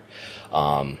share.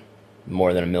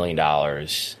 More than $1 million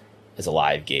as a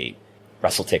live gate.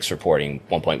 WrestleTix reporting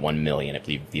 1.1 million. I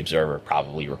believe the Observer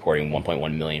probably reporting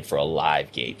 1.1 million for a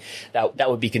live gate. That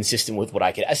would be consistent with what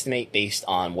I could estimate based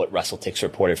on what WrestleTix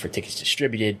reported for tickets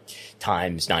distributed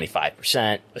times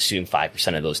 95%. Assume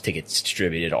 5% of those tickets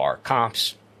distributed are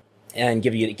comps, and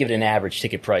give it an average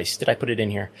ticket price. Did I put it in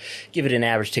here? Give it an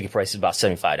average ticket price of about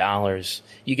 $75.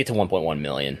 You get to 1.1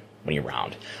 million when you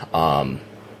round.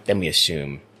 Then we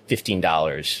assume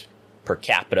 $15 per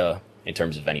capita in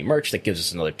terms of any merch. That gives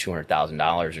us another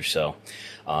 $200,000 or so.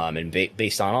 And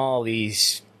based on all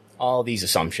these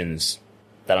assumptions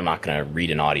that I'm not going to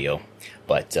read in audio,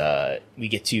 but we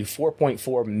get to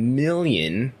 4.4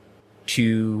 million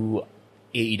to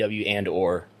AEW and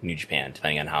or New Japan,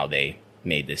 depending on how they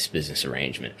made this business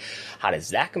arrangement. How does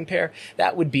that compare?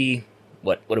 That would be,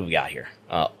 what do we got here?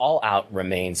 All Out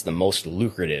remains the most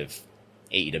lucrative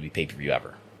AEW pay-per-view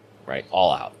ever, right?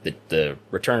 All Out. The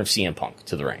return of CM Punk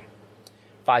to the ring.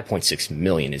 5.6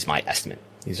 million is my estimate.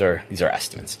 These are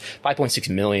estimates. 5.6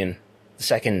 million. The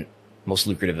second most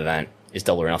lucrative event is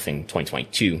Double or Nothing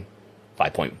 2022.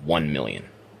 5.1 million.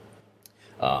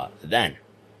 Then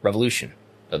Revolution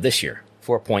of this year,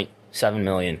 4.7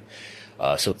 million.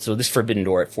 So this Forbidden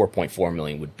Door at 4.4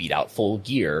 million would beat out Full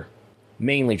Gear,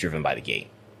 mainly driven by the gate.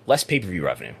 Less pay-per-view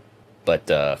revenue,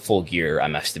 but Full Gear,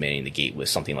 I'm estimating the gate was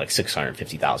something like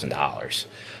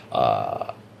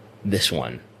 $650,000. This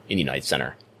one in United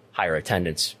Center, higher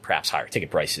attendance, perhaps higher ticket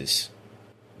prices.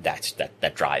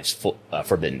 That drives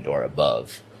Forbidden Door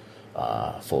above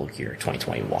Full Gear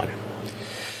 2021.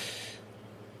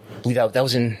 I believe that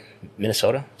was in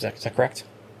Minnesota. Is that correct?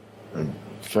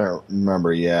 If I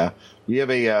remember, yeah. We have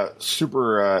a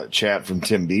super chat from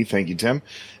Tim B. Thank you, Tim.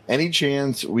 Any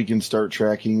chance we can start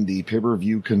tracking the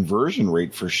pay-per-view conversion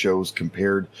rate for shows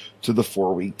compared to the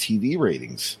 4-week TV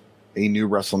ratings? A new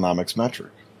WrestleNomics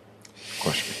metric?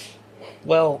 Question.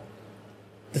 Well,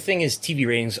 the thing is, TV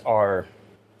ratings are,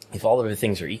 if all other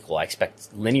things are equal, I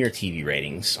expect linear TV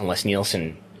ratings, unless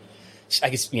Nielsen, I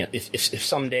guess, if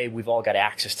someday we've all got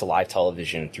access to live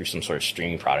television through some sort of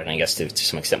streaming product, and I guess to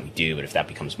some extent we do, but if that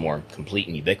becomes more complete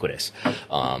and ubiquitous,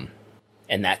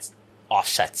 and that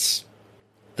offsets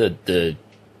the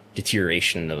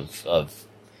deterioration of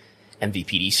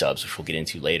MVPD subs, which we'll get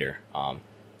into later.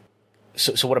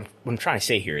 So what I'm trying to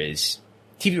say here is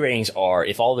TV ratings are,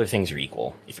 if all other things are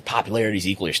equal, if your popularity is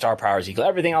equal, your star power is equal,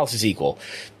 everything else is equal,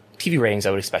 TV ratings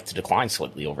I would expect to decline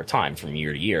slightly over time from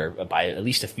year to year by at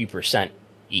least a few percent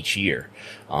each year.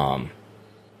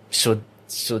 So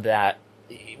that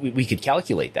we could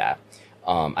calculate that.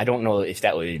 I don't know if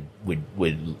that would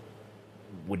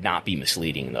not be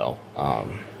misleading though.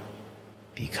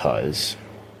 Because,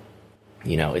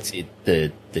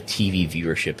 the TV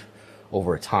viewership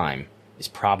over time is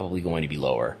probably going to be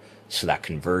lower. So that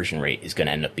conversion rate is going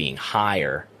to end up being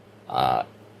higher.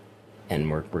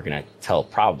 And we're going to tell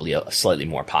probably a slightly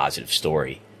more positive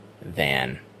story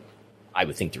than I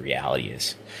would think the reality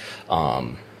is.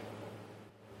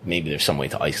 Maybe there's some way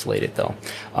to isolate it though.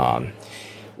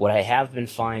 What I have been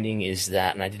finding is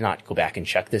that, and I did not go back and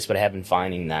check this, but I have been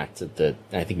finding that and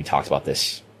I think we talked about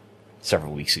this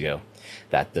several weeks ago,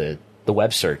 that the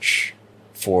web search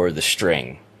for the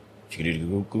string, if you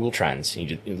do Google Trends, and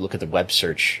you look at the web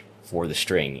search for the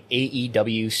string,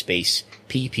 AEW space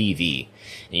PPV,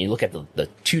 and you look at the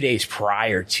 2 days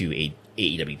prior to a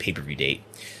AEW pay-per-view date,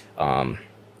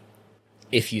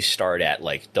 if you start at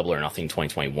like Double or Nothing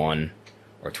 2021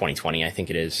 or 2020, I think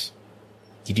it is,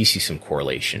 you do see some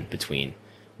correlation between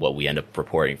what we end up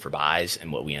reporting for buys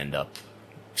and what we end up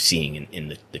seeing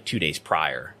in the 2 days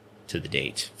prior to the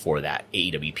date for that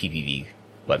AEW PPV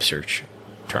web search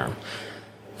term,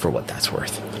 for what that's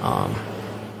worth.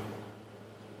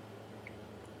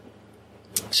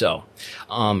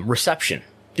 Reception.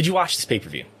 Did you watch this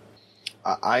pay-per-view?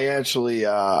 I actually,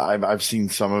 I've seen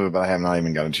some of it, but I have not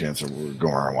even got a chance to go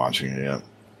around watching it yet.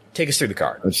 Take us through the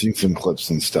card. I've seen some clips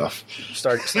and stuff.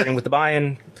 Starting with the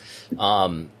buy-in.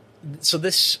 So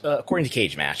this, according to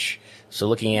Cage Match, so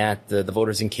looking at the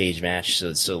voters in Cage Match,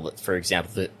 so for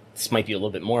example, this might be a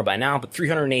little bit more by now, but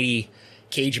 380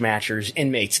 Cage Matchers,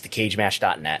 inmates at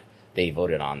thecagematch.net, they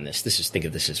voted on this. Think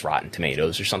of this as Rotten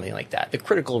Tomatoes or something like that. The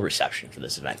critical reception for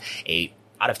this event,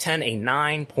 out of 10, a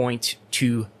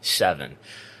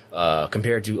 9.27.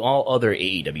 Compared to all other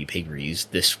AEW pay-per-views,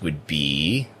 this would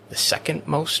be the second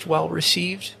most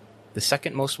well-received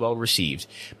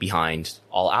behind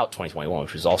All Out 2021,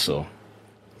 which was also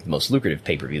the most lucrative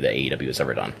pay-per-view that AEW has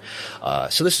ever done.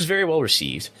 So this is very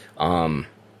well-received.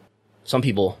 Some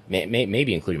people,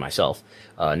 maybe including myself,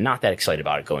 not that excited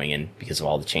about it going in because of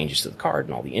all the changes to the card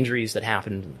and all the injuries that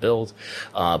happened in the build.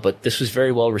 But this was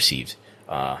very well received,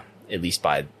 at least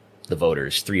by the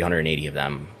voters, 380 of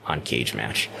them on Cage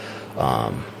Match.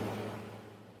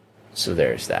 So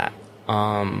there's that.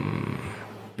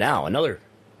 Now, another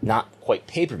not quite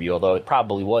pay-per-view, although it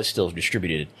probably was still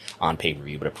distributed on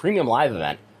pay-per-view, but a premium live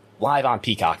event, live on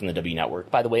Peacock and the W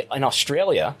Network. By the way, in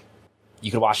Australia,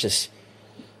 you could watch this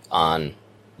on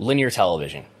linear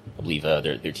television. I believe their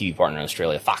TV partner in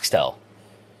Australia, Foxtel,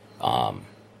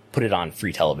 put it on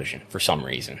free television for some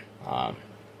reason.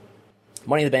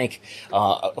 Money in the Bank,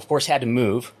 of course, had to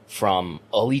move from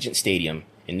Allegiant Stadium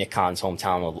in Nick Khan's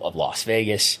hometown of Las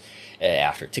Vegas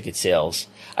after ticket sales.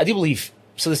 I do believe,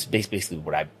 so this is basically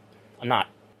what I'm not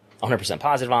 100%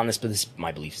 positive on this, but this,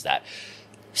 my belief is that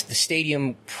the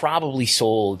stadium probably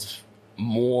sold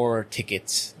more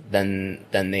tickets than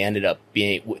they ended up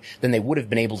being, than they would have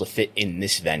been able to fit in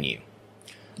this venue.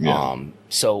 Yeah.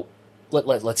 So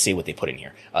let's see what they put in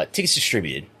here. Tickets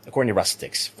distributed, according to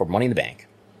WrestleTix, for Money in the Bank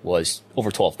was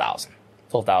over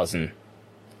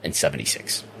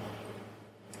 12,076.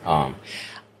 I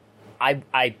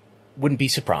wouldn't be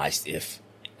surprised if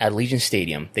at Allegiant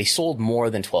Stadium they sold more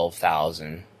than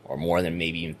 12,000 or more than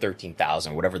maybe even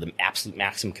 13,000, whatever the absolute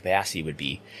maximum capacity would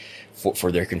be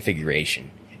for their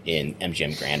configuration in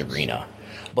MGM Grand Arena.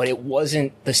 But it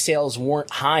wasn't, the sales weren't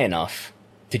high enough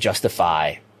to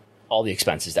justify all the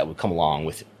expenses that would come along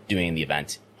with doing the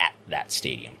event at that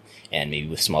stadium, and maybe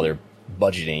with some other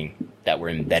budgeting that were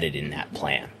embedded in that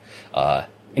plan,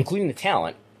 including the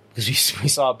talent, because we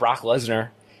saw Brock Lesnar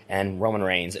and Roman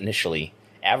Reigns initially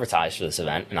advertised for this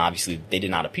event, and obviously they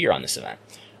did not appear on this event.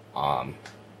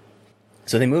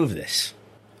 So they moved this,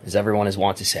 as everyone is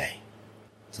wont to say.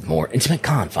 to the more intimate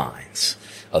confines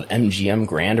of MGM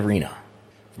Grand Arena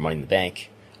for Money in the Bank.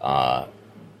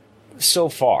 So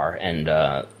far, and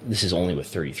this is only with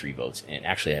 33 votes, and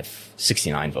actually I have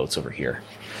 69 votes over here.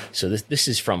 So this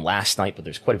is from last night, but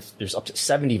there's up to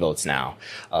 70 votes now.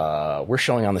 We're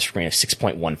showing on the screen a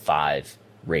 6.15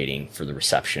 rating for the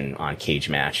reception on Cage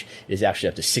Match. It is actually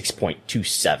up to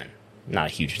 6.27. Not a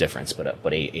huge difference, but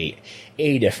a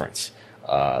difference.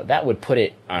 That would put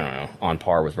it, I don't know, on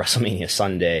par with WrestleMania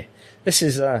Sunday. This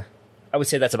is, I would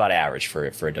say that's about average for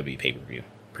a W pay-per-view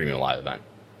premium live event.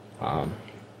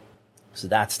 So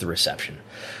that's the reception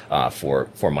for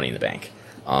Money in the Bank.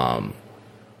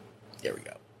 There we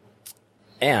go.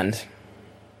 And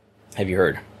have you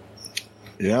heard?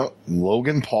 Yeah,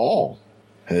 Logan Paul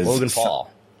has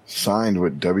signed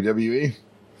with WWE.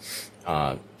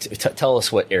 Tell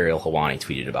us what Ariel Helwani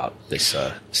tweeted about this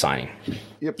signing.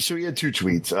 Yep, so he had two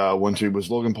tweets. One tweet was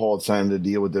Logan Paul had signed a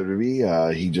deal with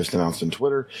WWE. He just announced on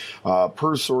Twitter.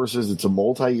 Per sources, it's a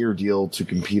multi-year deal to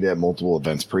compete at multiple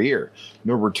events per year.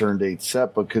 No return date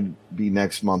set, but could be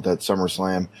next month at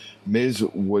SummerSlam. Miz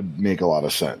would make a lot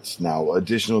of sense. Now,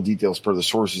 additional details per the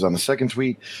sources on the second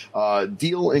tweet.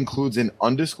 Deal includes an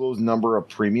undisclosed number of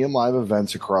premium live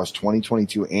events across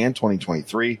 2022 and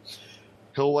 2023.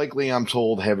 He'll likely, I'm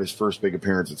told, have his first big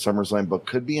appearance at SummerSlam, but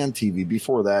could be on TV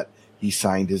before that. He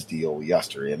signed his deal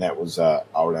yesterday, and that was out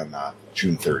on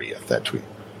June 30th, that tweet.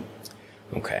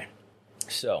 Okay.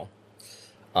 So,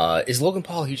 is Logan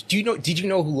Paul huge? Did you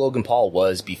know who Logan Paul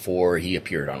was before he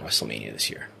appeared on WrestleMania this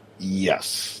year?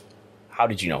 Yes. How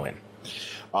did you know him?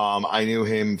 I knew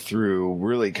him through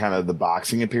really kind of the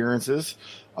boxing appearances.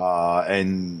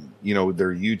 And you know,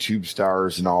 their YouTube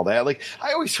stars and all that. Like,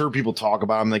 I always heard people talk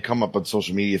about them. They come up on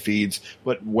social media feeds.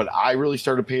 But what I really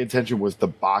started paying attention was the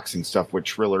boxing stuff with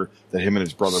Triller that him and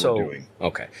his brother were doing.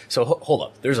 Okay. So hold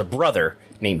up. There's a brother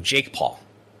named Jake Paul.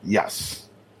 Yes.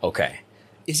 Okay.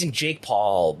 Isn't Jake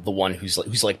Paul the one who's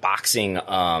like boxing?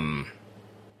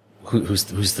 Who's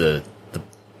the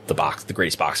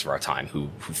greatest boxer of our time who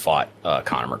fought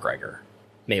Conor McGregor?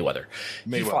 Mayweather.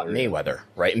 He fought Mayweather,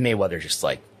 right? Mayweather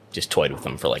just toyed with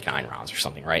him for like 9 rounds or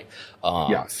something, right?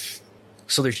 Yes.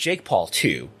 So there's Jake Paul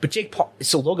too, but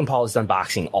so Logan Paul has done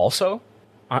boxing also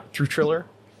through Triller.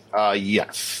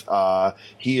 Yes.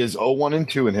 He is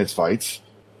 0-1-2 in his fights,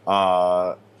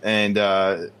 and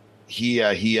he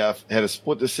had a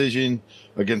split decision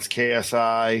against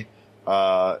KSI,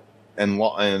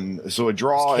 and so a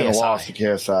draw and a loss to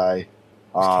KSI.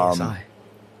 KSI?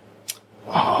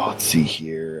 Oh, let's see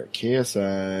here.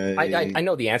 KSI. I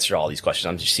know the answer to all these questions.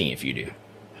 I'm just seeing if you do.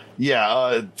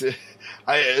 Yeah.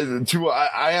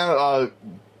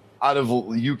 Out of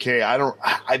UK, I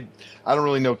don't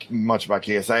really know much about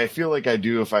KSI. I feel like I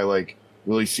do if I like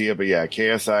really see it. But yeah,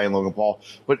 KSI and Logan Paul.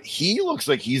 But he looks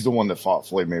like he's the one that fought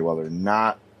Floyd Mayweather,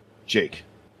 not Jake.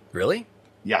 Really?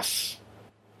 Yes.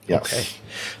 Okay.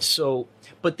 So,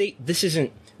 but this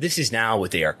is now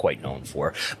what they are quite known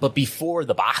for. But before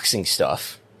the boxing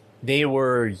stuff, they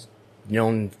were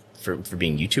known for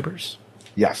being YouTubers?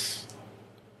 Yes.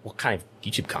 What kind of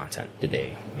YouTube content did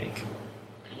they make?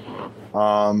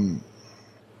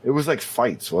 It was like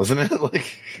fights, wasn't it?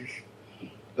 Like,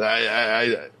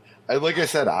 I like I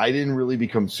said, I didn't really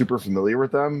become super familiar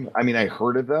with them. I mean, I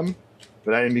heard of them,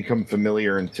 but I didn't become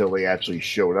familiar until they actually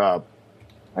showed up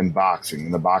in boxing,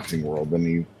 in the boxing world. Then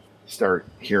you start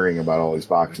hearing about all these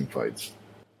boxing fights.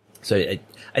 So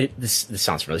this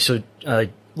sounds familiar. So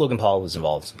Logan Paul was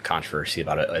involved in some controversy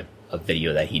about a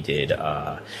video that he did.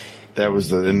 That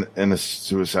was in a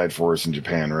suicide forest in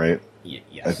Japan, right?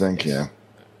 Yes. I think, yes.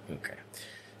 Yeah. Okay.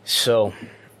 So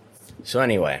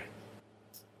anyway,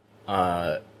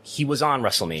 he was on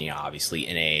WrestleMania, obviously,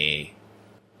 in a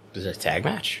tag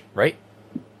match, right?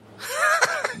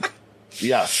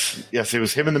 Yes. It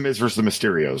was him and The Miz versus the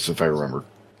Mysterios, if I remember.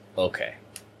 Okay.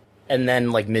 And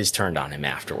then, like, Miz turned on him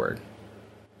afterward,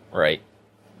 right?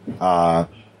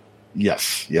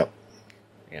 Yes. Yep.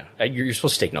 Yeah. You're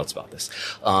supposed to take notes about this.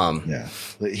 Yeah.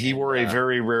 He wore a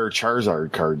very rare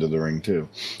Charizard card to the ring, too.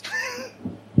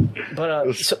 But,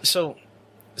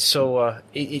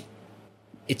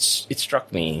 it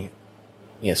struck me,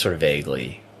 sort of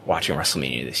vaguely watching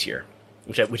WrestleMania this year,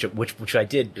 which I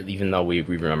did, even though we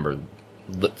remember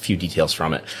a few details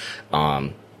from it.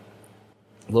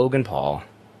 Logan Paul,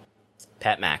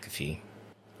 Pat McAfee,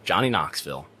 Johnny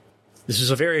Knoxville. This was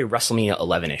a very WrestleMania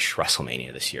 11-ish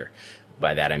WrestleMania this year.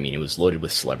 By that, I mean it was loaded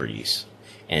with celebrities.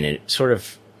 And it sort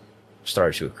of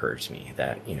started to occur to me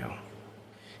that,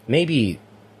 maybe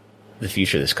the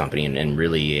future of this company and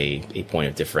really a point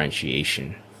of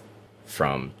differentiation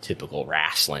from typical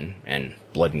wrestling and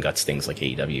blood and guts things like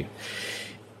AEW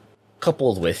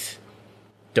coupled with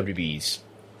WWE's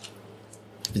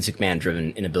Vince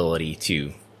McMahon-driven inability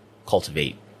to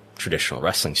cultivate traditional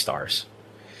wrestling stars,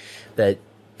 that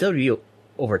WWE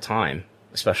over time,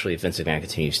 especially if Vince McMahon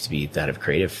continues to be the head of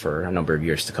creative for a number of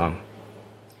years to come,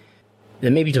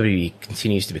 then maybe WWE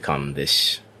continues to become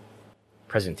this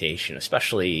presentation,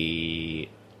 especially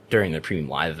during their premium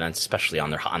live events, especially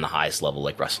on the highest level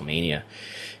like WrestleMania,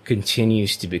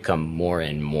 continues to become more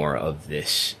and more of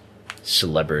this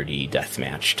celebrity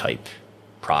deathmatch type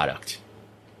product,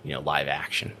 live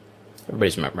action.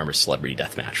 Everybody remembers Celebrity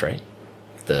Deathmatch, right?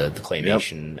 The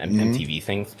claymation MTV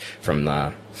thing from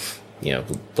the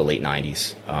late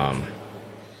 90s.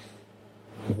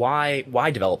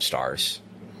 Why develop stars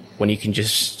when you can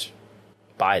just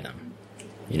buy them?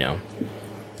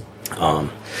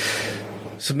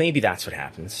 So maybe that's what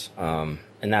happens, and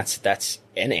that's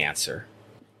an answer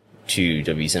to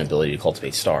WWE's inability to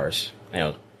cultivate stars. I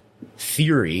know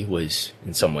Theory was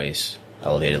in some ways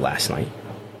elevated last night.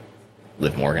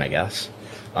 Liv Morgan, I guess.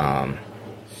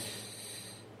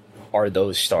 Are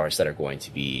those stars that are going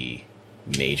to be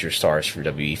major stars for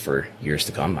WWE for years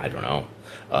to come? I don't know.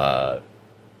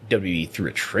 WWE through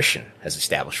attrition has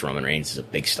established Roman Reigns as a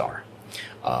big star.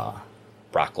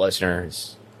 Brock Lesnar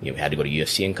has had to go to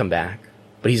UFC and come back,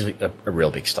 but he's a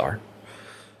real big star.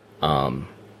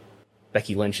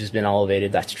 Becky Lynch has been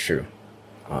elevated. That's true.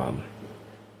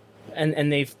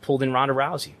 And they've pulled in Ronda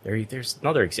Rousey. There's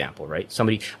another example, right?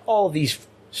 All of these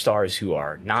stars who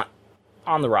are not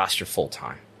on the roster full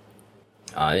time.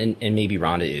 And maybe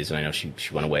Ronda is, and I know she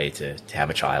went away to have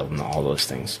a child and all those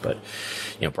things, but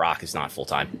Brock is not full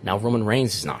time. Now Roman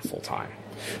Reigns is not full time.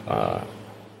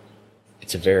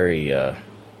 It's a very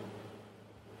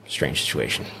strange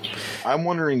situation. I'm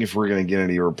wondering if we're going to get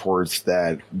any reports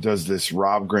that does this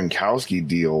Rob Gronkowski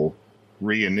deal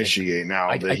reinitiate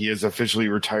now that he is officially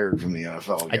retired from the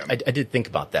NFL again. I did think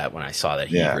about that when I saw that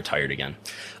he retired again.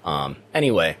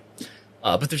 Anyway,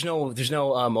 but there's no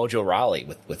Mojo Rawley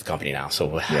with the company now.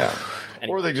 So anyway.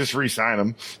 Or they just re-sign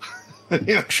him.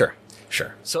 Sure.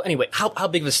 So anyway, how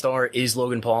big of a star is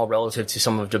Logan Paul relative to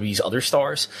some of WWE's other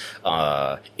stars?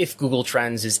 If Google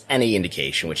Trends is any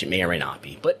indication, which it may or may not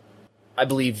be, but I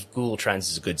believe Google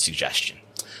Trends is a good suggestion.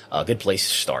 A good place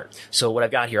to start. So what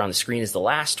I've got here on the screen is the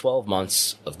last 12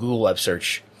 months of Google web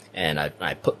search, and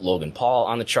I put Logan Paul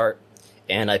on the chart,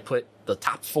 and I put the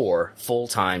top 4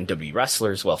 full-time WWE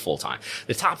wrestlers, full-time.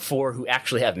 The top 4 who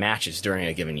actually have matches during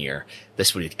a given year.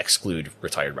 This would exclude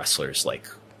retired wrestlers like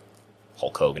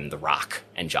Hulk Hogan, The Rock,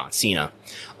 and John Cena.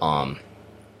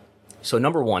 So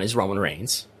number 1 is Roman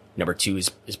Reigns. Number 2 is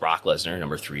Brock Lesnar.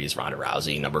 Number 3 is Ronda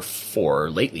Rousey. Number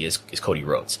 4 lately is Cody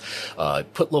Rhodes.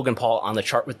 Put Logan Paul on the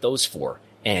chart with those 4,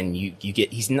 and you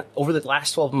get he's not, over the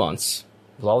last 12 months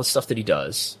with all the stuff that he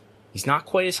does, he's not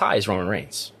quite as high as Roman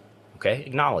Reigns. Okay,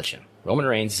 acknowledge him. Roman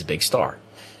Reigns is a big star,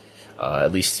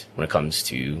 at least when it comes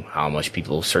to how much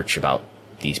people search about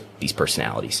these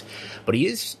personalities. But he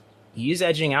is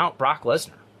edging out Brock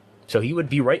Lesnar, so he would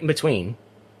be right in between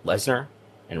Lesnar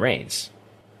and Reigns,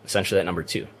 essentially at number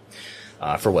 2.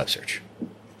 For web search,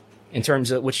 in terms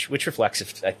of which reflects,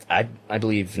 if I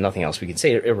believe nothing else we can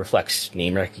say, it reflects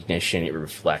name recognition, it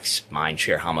reflects mind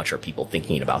share, how much are people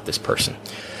thinking about this person,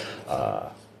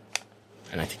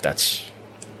 and I think that's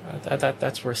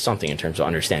worth something in terms of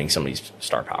understanding somebody's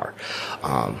star power.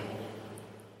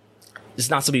 This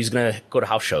is not somebody who's going to go to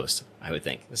house shows. I would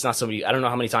think it's not somebody. I don't know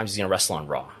how many times he's going to wrestle on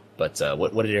Raw, but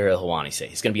what did Ariel Helwani say?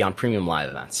 He's going to be on premium live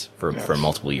events for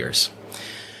multiple years.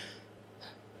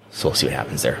 So we'll see what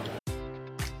happens there.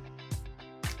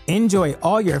 Enjoy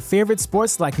all your favorite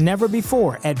sports like never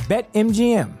before at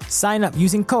BetMGM. Sign up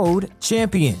using code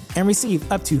CHAMPION and receive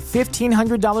up to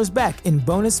 $1,500 back in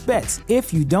bonus bets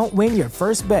if you don't win your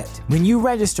first bet. When you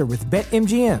register with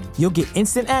BetMGM, you'll get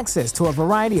instant access to a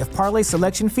variety of parlay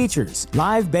selection features,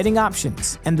 live betting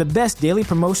options, and the best daily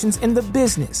promotions in the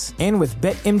business. And with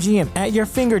BetMGM at your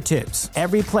fingertips,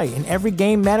 every play and every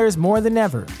game matters more than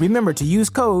ever. Remember to use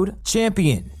code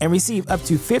CHAMPION and receive up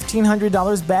to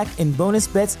 $1,500 back in bonus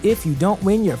bets if you don't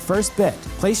win your first bet.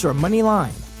 Place your money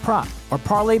line, prop, or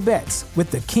parlay bets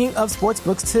with the king of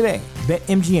sportsbooks today.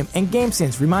 BetMGM and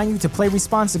GameSense remind you to play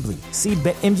responsibly. See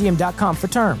BetMGM.com for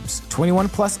terms. 21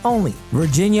 plus only.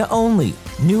 Virginia only.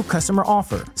 New customer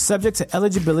offer. Subject to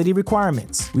eligibility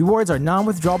requirements. Rewards are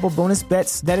non-withdrawable bonus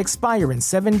bets that expire in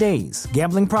 7 days.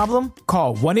 Gambling problem?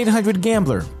 Call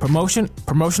 1-800-GAMBLER.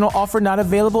 Promotional offer not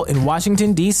available in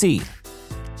Washington, D.C.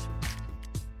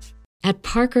 At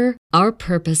Parker, our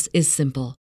purpose is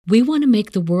simple. We want to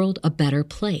make the world a better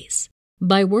place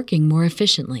by working more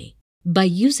efficiently, by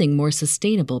using more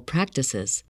sustainable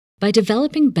practices, by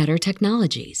developing better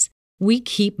technologies, we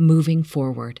keep moving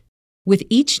forward. With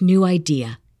each new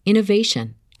idea,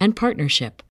 innovation, and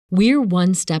partnership, we're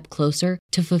one step closer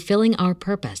to fulfilling our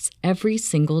purpose every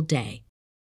single day.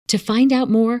 To find out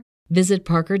more, visit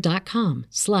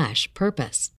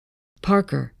parker.com/purpose.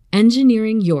 Parker,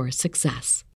 engineering your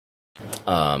success.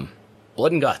 Blood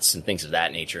and guts and things of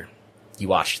that nature. You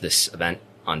watched this event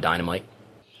on Dynamite?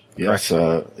 Yes,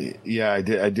 yeah, I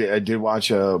did watch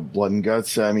Blood and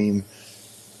Guts. I mean,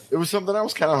 it was something I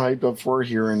was kind of hyped up for,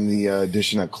 hearing the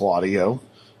addition of Claudio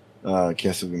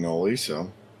Castagnoli.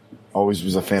 So, always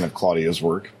was a fan of Claudio's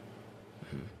work.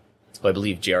 So I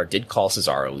believe JR did call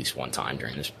Cesaro at least one time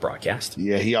during this broadcast.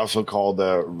 Yeah, he also called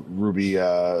Ruby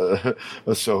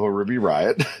Soho Ruby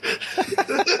Riot.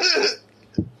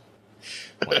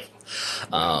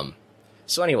 Wonderful.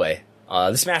 So anyway,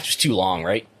 this match was too long,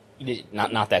 right?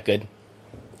 Not that good.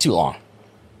 Too long.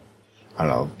 I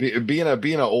don't know. Being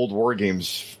an old War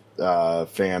Games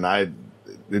fan,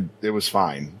 it was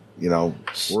fine. You know,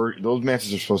 those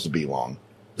matches are supposed to be long.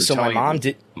 So my mom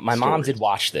did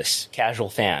watch this. Casual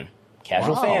fan.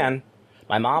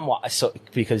 My mom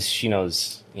because she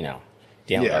knows,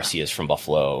 Daniel Garcia is from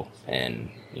Buffalo, and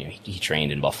he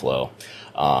trained in Buffalo.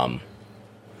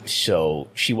 So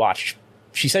she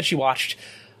said she watched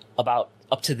about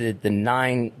up to the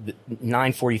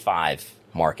 9:45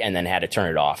 mark, and then had to turn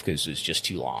it off because it was just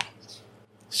too long.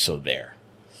 So there.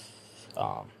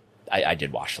 I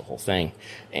did watch the whole thing,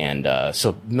 and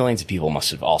so millions of people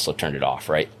must have also turned it off,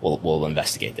 right? We'll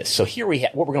investigate this. So here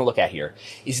what we're going to look at here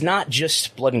is not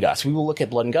just Blood and Guts. We will look at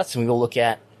Blood and Guts, and we will look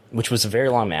at, which was a very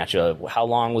long match. How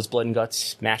long was Blood and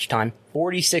Guts match time?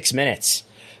 46 minutes,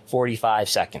 45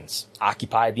 seconds.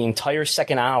 Occupied the entire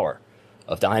second hour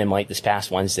of Dynamite this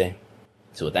past Wednesday.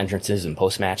 So with entrances and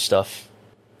post-match stuff,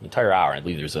 the entire hour. I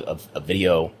believe there's a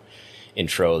video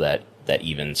intro that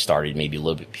even started maybe a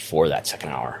little bit before that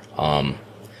second hour.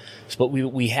 But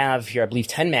we have here, I believe,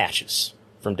 10 matches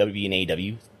from WWE and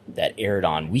AEW that aired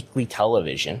on weekly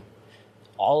television.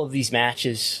 All of these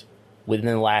matches within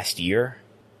the last year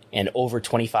and over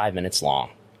 25 minutes long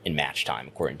in match time,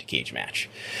 according to Cage Match.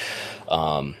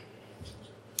 So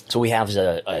we have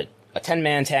a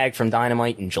 10-man tag from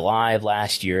Dynamite in July of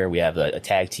last year. We have a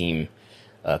tag team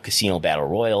Casino Battle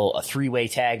Royal, a 3-way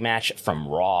tag match from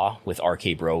Raw with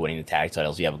RK Bro winning the tag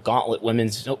titles. We have a Gauntlet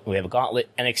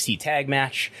NXT tag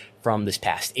match from this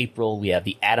past April. We have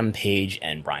the Adam Page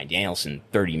and Bryan Danielson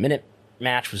 30-minute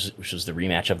match, which was the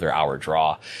rematch of their hour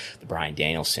draw. The Bryan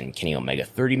Danielson Kenny Omega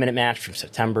 30-minute match from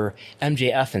September.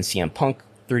 MJF and CM Punk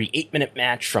 38-minute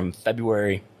match from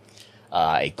February.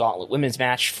 A Gauntlet women's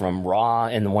match from Raw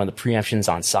and one of the preemptions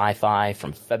on Sci-Fi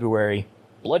from February.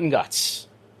 Blood and Guts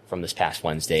from this past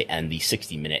Wednesday, and the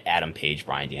 60-minute Adam Page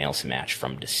Bryan Danielson match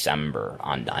from December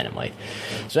on Dynamite.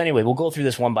 So anyway, we'll go through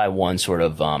this one by one, sort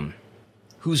of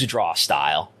who's a draw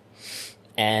style,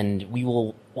 and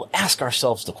we'll ask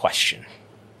ourselves the question: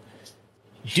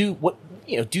 do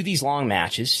these long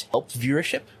matches help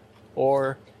viewership,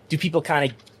 or do people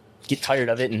kind of get tired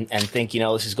of it and think,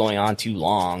 this is going on too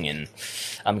long and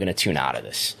I'm going to tune out of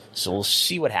this? So we'll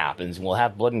see what happens. We'll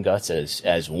have Blood and Guts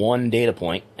as one data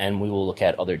point, and we will look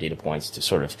at other data points to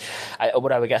sort of,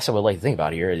 what I would like to think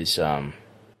about here is, are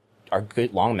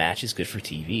good long matches good for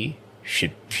TV?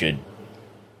 Should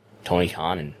Tony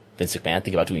Khan and Vince McMahon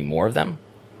think about doing more of them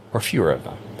or fewer of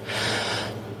them?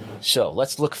 So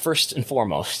let's look first and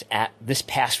foremost at this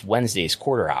past Wednesday's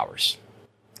quarter hours.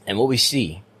 And what we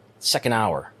see, second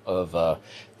hour of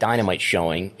Dynamite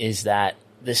showing, is that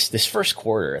this first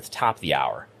quarter at the top of the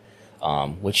hour,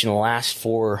 which in the last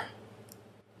 4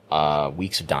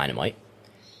 weeks of Dynamite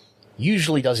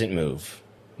usually doesn't move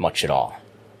much at all.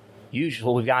 Usually,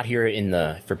 what we've got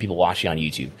here for people watching on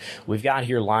YouTube, we've got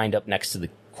here lined up next to the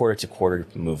quarter-to-quarter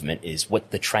movement is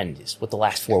what the trend is, what the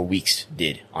last 4 weeks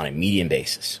did on a median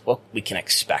basis, what we can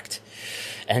expect.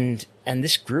 And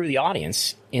this grew the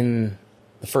audience in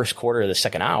the first quarter of the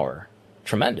second hour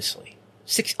tremendously.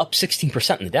 Up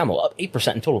 16% in the demo, up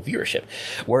 8% in total viewership.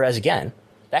 Whereas, again,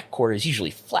 that quarter is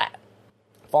usually flat.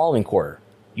 Following quarter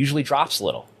usually drops a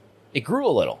little. It grew a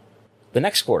little. The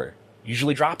next quarter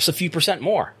usually drops a few percent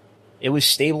more. It was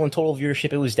stable in total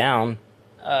viewership. It was down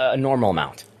a normal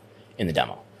amount in the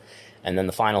demo. And then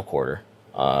the final quarter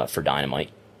for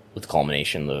Dynamite, with the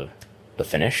culmination, the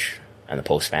finish, and the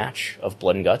post-match of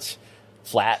Blood and Guts,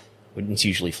 flat when it's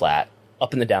usually flat,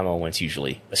 up in the demo when it's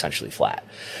usually essentially flat.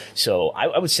 So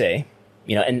I would say,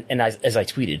 and as I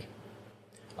tweeted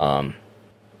on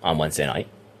Wednesday night,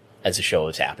 as the show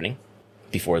was happening,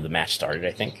 before the match started,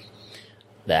 I think,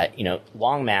 that,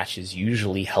 long matches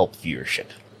usually help viewership.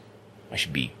 I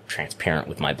should be transparent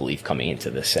with my belief coming into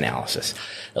this analysis.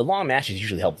 The long matches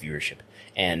usually help viewership.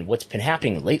 And what's been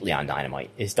happening lately on Dynamite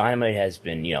is Dynamite has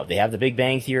been, they have the Big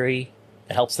Bang Theory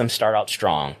that helps them start out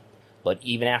strong. But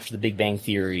even after the Big Bang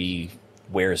Theory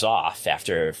wears off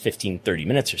after 15, 30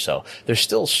 minutes or so, they're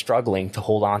still struggling to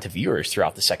hold on to viewers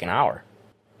throughout the second hour.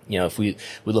 If we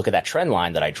look at that trend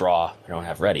line that I draw, I don't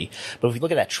have ready, but if we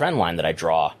look at that trend line that I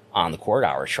draw on the quarter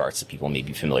hour charts that people may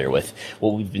be familiar with,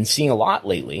 what we've been seeing a lot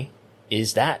lately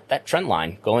is that trend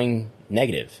line going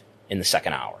negative in the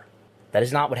second hour. That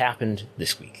is not what happened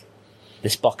this week.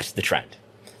 This bucked the trend.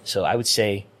 So I would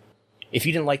say, if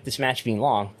you didn't like this match being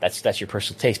long, that's your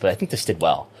personal taste, but I think this did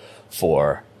well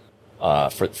for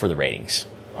the ratings.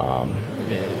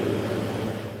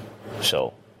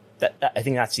 So that I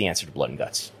think that's the answer to Blood and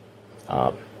Guts.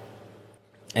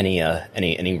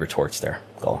 Any retorts there,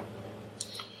 Gull?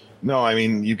 No, I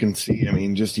mean, you can see,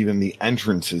 just even the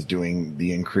entrance is doing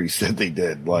the increase that they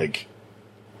did. Like,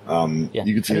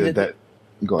 you can see that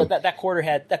quarter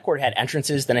had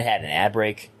entrances, then it had an ad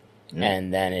break,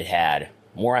 and then it had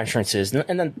more entrances,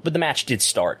 but the match did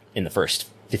start in the first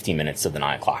 15 minutes of the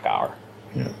 9 o'clock hour.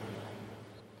 Yeah.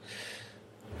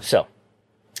 So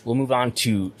we'll move on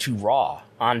to Raw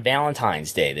on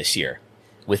Valentine's Day this year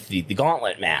with the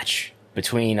gauntlet match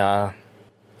between,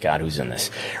 who's in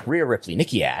this? Rhea Ripley,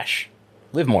 Nikki Ash,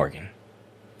 Liv Morgan,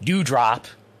 Doudrop,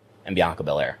 and Bianca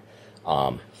Belair.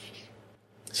 So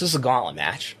this is a gauntlet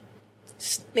match.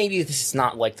 Maybe this is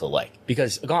not like to like,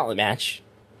 because a gauntlet match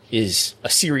is a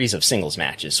series of singles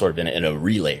matches, sort of in a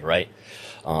relay, right?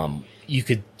 You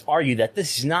could argue that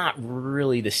this is not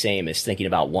really the same as thinking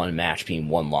about one match being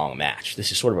one long match.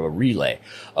 This is sort of a relay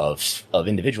of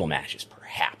individual matches,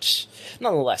 perhaps.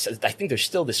 Nonetheless, I think there's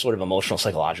still this sort of emotional,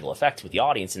 psychological effect with the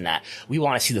audience in that we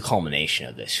want to see the culmination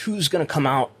of this. Who's going to come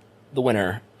out the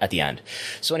winner at the end?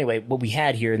 So anyway, what we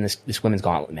had here in this women's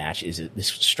gauntlet match is this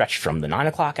stretched from the 9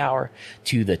 o'clock hour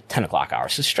to the 10 o'clock hour.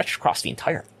 So stretched across the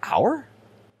entire hour?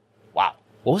 Wow.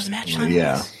 What was the match time?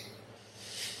 Yeah.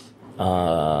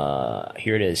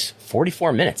 Here it is,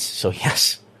 44 minutes. So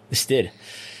yes, this did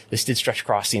stretch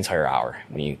across the entire hour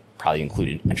when you probably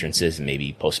included entrances and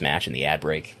maybe post-match and the ad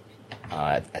break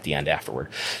at the end afterward.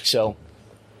 So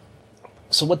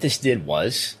what this did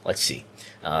was, let's see,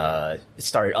 it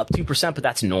started up 2%, but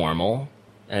that's normal,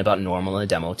 and about normal in the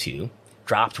demo too.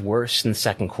 Dropped worse in the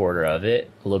second quarter of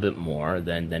it, a little bit more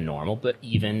than normal, but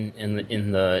even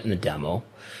in the demo.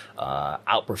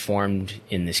 Outperformed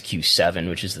in this Q7,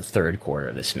 which is the third quarter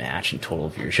of this match in total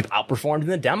viewership. Outperformed in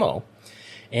the demo,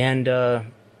 and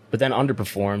but then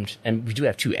underperformed. And we do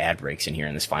have 2 ad breaks in here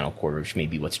in this final quarter, which may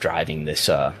be what's driving this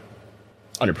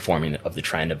underperforming of the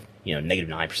trend of negative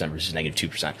 9% versus negative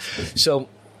 2%. So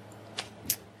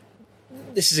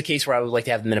this is a case where I would like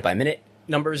to have the minute by minute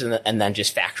numbers and then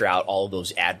just factor out all of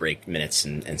those ad break minutes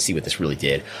and see what this really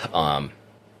did.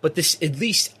 But this, at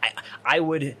least, I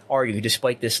would argue,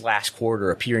 despite this last quarter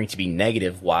appearing to be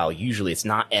negative, while usually it's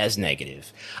not as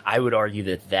negative, I would argue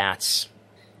that that's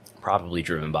probably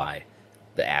driven by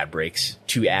the ad breaks,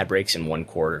 2 ad breaks in 1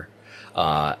 quarter,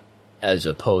 as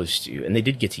opposed to, and they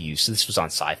did get to use, so this was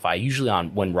on Sci-Fi. Usually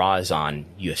when Raw is on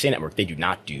USA Network, they do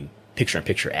not do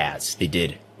picture-in-picture ads. They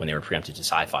did when they were preempted to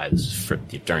Sci-Fi. This was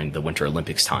during the Winter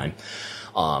Olympics time.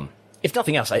 If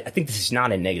nothing else, I think this is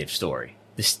not a negative story.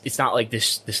 It's not like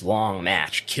this long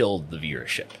match killed the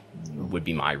viewership, would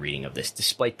be my reading of this,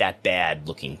 despite that bad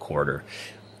looking quarter,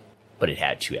 but it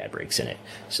had 2 ad breaks in it.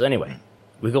 So anyway,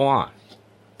 we go on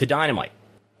to Dynamite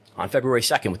on February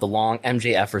 2nd with the long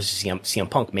MJF versus CM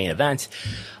Punk main event,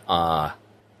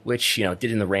 which, did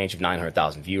in the range of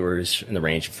 900,000 viewers, in the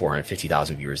range of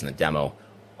 450,000 viewers in the demo.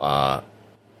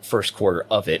 First quarter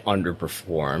of it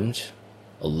underperformed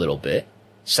a little bit.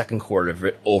 Second quarter of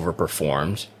it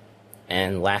overperformed.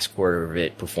 And last quarter of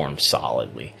it performed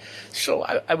solidly. So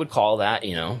I would call that,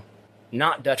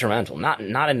 not detrimental, not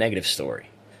a negative story.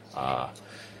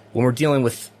 When we're dealing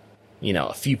with,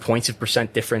 a few points of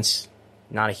percent difference,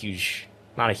 not a huge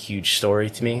story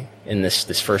to me in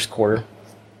this first quarter.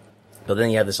 But then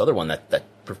you have this other one that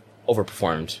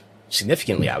overperformed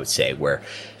significantly, I would say, where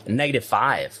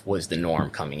 -5 was the norm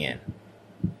coming in,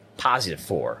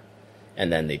 +4,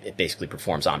 and then it basically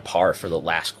performs on par for the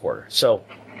last quarter. So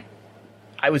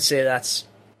I would say that's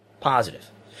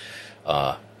positive,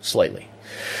 slightly.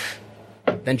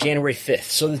 Then January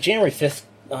 5th. So the January 5th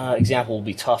example will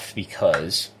be tough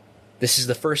because this is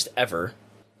the first ever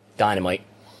Dynamite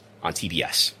on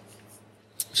TBS.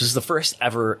 This is the first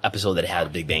ever episode that had a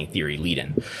Big Bang Theory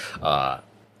lead-in.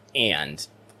 And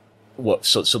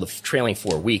so the trailing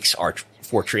 4 weeks are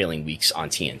 4 trailing weeks on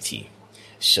TNT.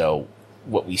 So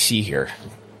what we see here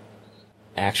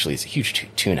actually is a huge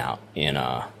tune out in,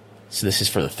 so this is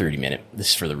for the 30-minute, this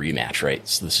is for the rematch, right?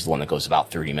 So this is the one that goes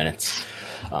about 30 minutes.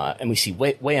 And we see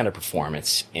way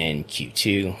underperformance in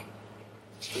Q2.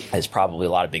 There's probably a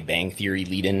lot of Big Bang Theory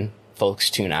lead-in folks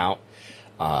tune out.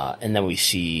 And then we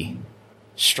see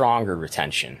stronger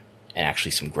retention and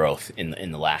actually some growth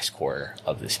in the last quarter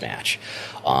of this match.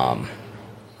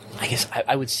 I guess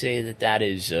I would say that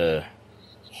is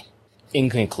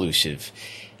inconclusive.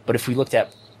 But if we looked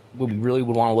at what we really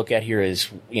would want to look at here is,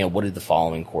 what did the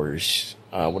following quarters,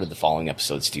 what did the following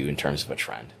episodes do in terms of a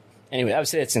trend? Anyway, I would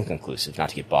say it's inconclusive, not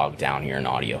to get bogged down here in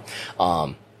audio.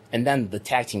 And then the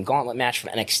tag team gauntlet match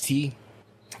from NXT,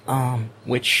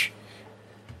 which,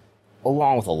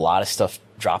 along with a lot of stuff,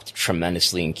 dropped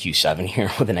tremendously in Q7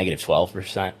 here with a negative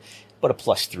 12%, but a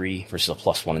 +3 versus a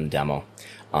 +1 in the demo.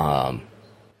 And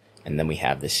then we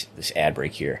have this ad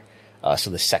break here. So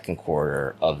the second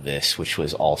quarter of this, which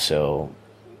was also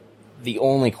the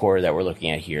only quarter that we're looking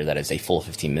at here that is a full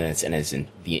 15 minutes and is in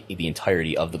the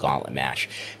entirety of the gauntlet match,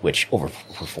 which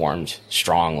overperformed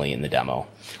strongly in the demo.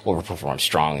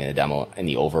 And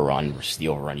the overrun versus the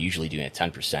overrun, usually doing a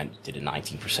 10%, did a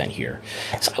 19% here.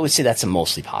 So I would say that's a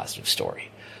mostly positive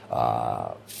story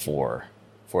for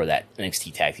that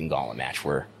NXT Tag Team Gauntlet match,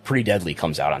 where Pretty Deadly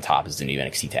comes out on top as the new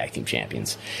NXT Tag Team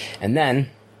Champions. And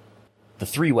then the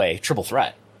three-way triple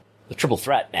threat. The triple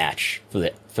threat match for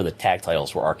the tag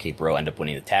titles, where RK Bro end up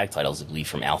winning the tag titles, I believe,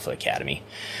 from Alpha Academy.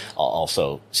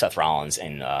 Also, Seth Rollins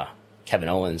and Kevin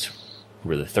Owens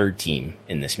were the third team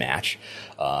in this match.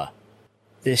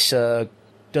 This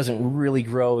doesn't really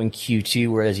grow in Q2,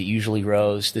 whereas it usually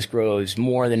grows. This grows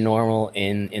more than normal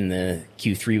in the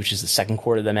Q3, which is the second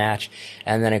quarter of the match,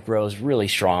 and then it grows really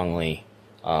strongly,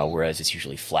 whereas it's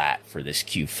usually flat for this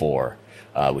Q4,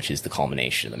 which is the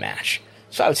culmination of the match.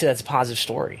 So I would say that's a positive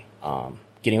story.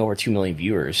 Getting over 2 million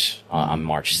viewers on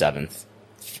March 7th,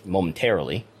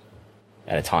 momentarily,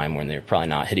 at a time when they're probably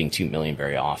not hitting 2 million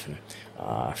very often,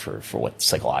 for what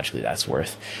psychologically that's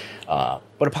worth. But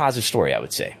a positive story, I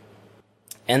would say.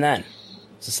 And then,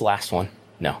 is this the last one?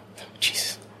 No.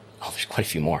 Jesus. Oh, there's quite a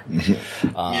few more.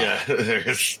 Yeah, there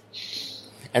is.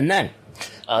 And then,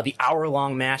 the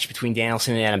hour-long match between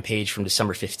Danielson and Adam Page from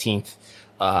December 15th.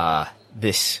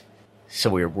 This is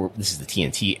the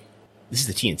TNT. This is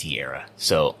the TNT era.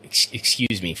 So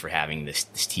excuse me for having this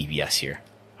TBS here.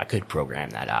 I could program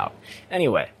that out.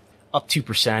 Anyway, up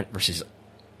 2% versus,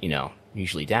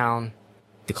 usually down,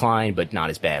 decline, but not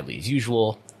as badly as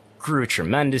usual. Grew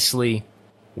tremendously,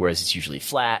 whereas it's usually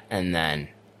flat, and then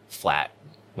flat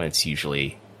when it's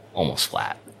usually almost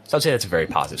flat. So I'd say that's a very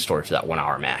positive story for that 1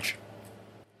 hour match.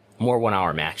 More 1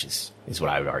 hour matches is what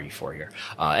I would argue for here.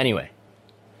 Anyway.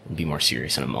 We'll be more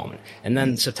serious in a moment. And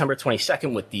then September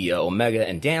 22nd with the Omega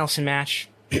and Danielson match.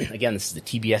 Again, this is the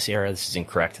TBS era. This is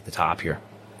incorrect at the top here.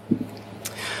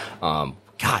 God,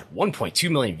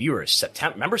 1.2 million viewers.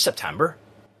 Remember September?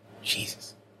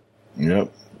 Jesus.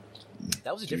 Yep.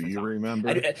 That was a different Do you time.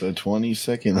 remember the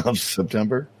 22nd of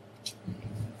September?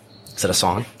 Is that a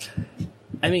song?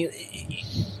 I mean...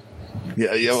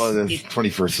 Yeah, well, the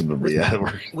 21st of November, yeah.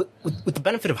 With the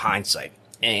benefit of hindsight,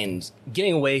 and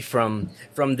getting away from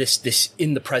this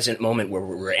in the present moment where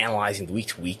we're analyzing the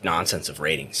week-to-week nonsense of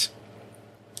ratings.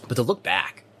 But to look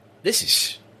back, this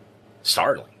is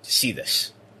startling to see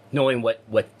this, knowing what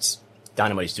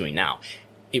Dynamite is doing now.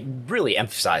 It really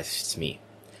emphasizes to me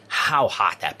how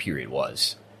hot that period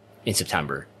was in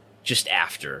September, just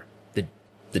after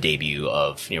the debut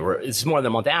of, it's more than a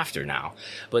month after now,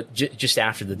 but just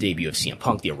after the debut of CM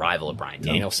Punk, the arrival of Bryan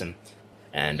Danielson.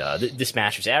 And this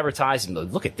match was advertised,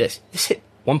 and look at this. This hit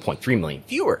 1.3 million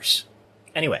viewers.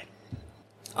 Anyway,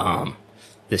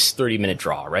 this 30-minute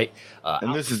draw, right?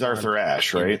 And this is Arthur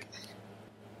Ashe, right?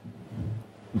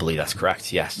 I believe that's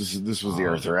correct, yes. This was the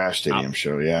Arthur Ashe Stadium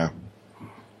show, yeah.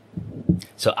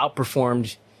 So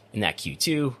outperformed in that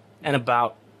Q2, and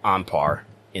about on par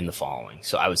in the following.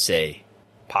 So I would say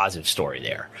positive story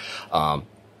there.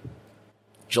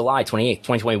 July 28th,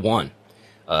 2021.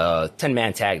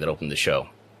 10-man tag that opened the show.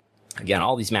 Again,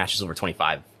 all these matches over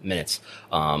 25 minutes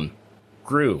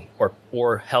grew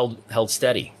or held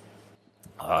steady.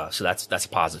 So that's a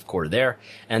positive quarter there.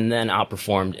 And then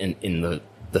outperformed in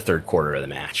the third quarter of the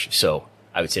match. So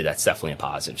I would say that's definitely a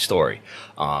positive story.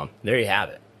 There you have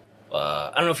it.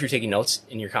 I don't know if you're taking notes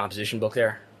in your composition book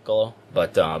there, Golo,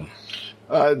 but I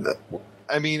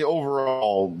mean,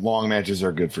 overall, long matches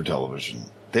are good for television.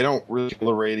 They don't really kill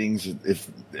the ratings. If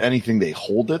anything, they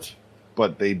hold it,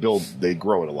 but they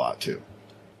grow it a lot too.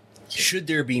 Should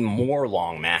there be more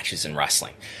long matches in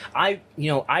wrestling? I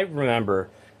remember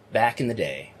back in the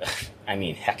day, I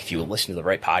mean, heck, if you listen to the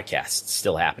right podcast, it's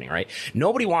still happening, right?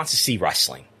 Nobody wants to see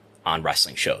wrestling on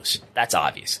wrestling shows. That's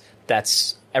obvious.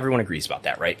 Everyone agrees about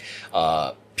that, right?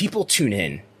 People tune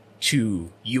in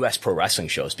to U.S. pro wrestling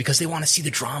shows because they want to see the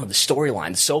drama, the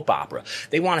storyline, the soap opera.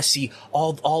 They want to see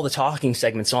all the talking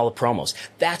segments and all the promos.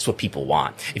 That's what people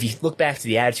want. If you look back to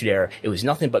the Attitude Era, it was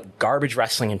nothing but garbage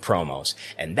wrestling and promos.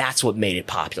 And that's what made it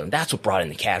popular. And that's what brought in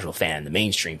the casual fan and the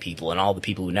mainstream people and all the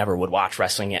people who never would watch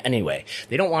wrestling anyway.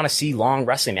 They don't want to see long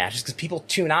wrestling matches because people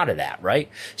tune out of that, right?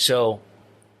 So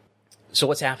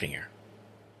what's happening here?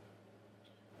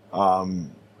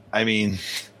 I mean,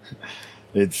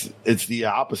 it's the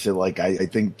opposite. Like, I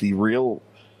think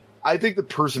the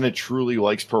person that truly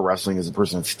likes pro wrestling is the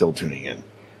person that's still tuning in.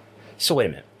 So wait a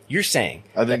minute. You're saying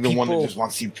I think one that just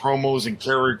wants to see promos and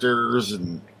characters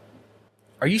and.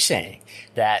 Are you saying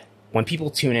that when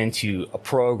people tune into a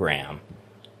program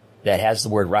that has the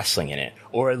word wrestling in it,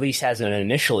 or at least has an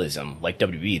initialism like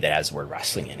WWE that has the word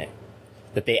wrestling in it,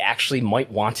 that they actually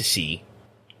might want to see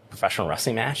professional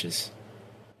wrestling matches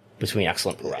between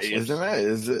excellent pro wrestlers?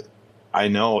 Is it? I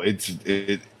know it's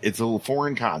a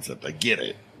foreign concept. I get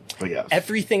it, but yes.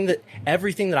 Everything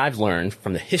that I've learned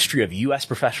from the history of U.S.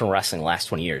 professional wrestling the last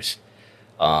 20 years,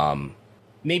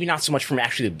 maybe not so much from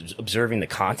actually observing the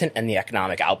content and the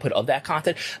economic output of that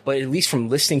content, but at least from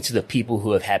listening to the people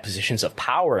who have had positions of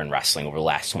power in wrestling over the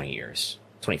last 20 years,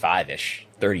 25-ish,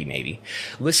 30 maybe,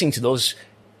 listening to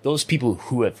those people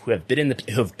who have been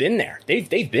there.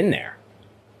 They've been there.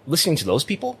 Listening to those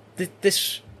people,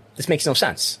 this makes no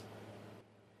sense.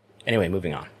 Anyway,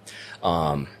 moving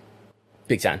on.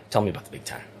 Big Ten. Tell me about the Big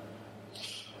Ten.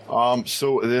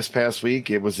 So this past week,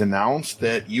 it was announced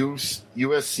that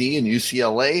USC and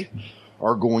UCLA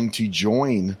are going to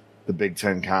join the Big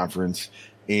Ten Conference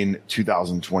in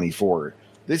 2024.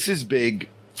 This is big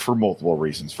for multiple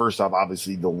reasons. First off,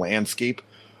 obviously, the landscape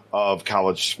of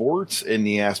college sports and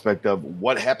the aspect of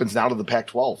what happens now to the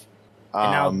Pac-12.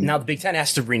 And now the Big Ten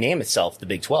has to rename itself the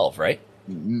Big 12, right?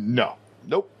 No.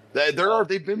 Nope.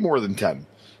 They've been more than 10.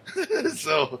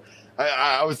 So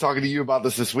I was talking to you about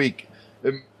this week.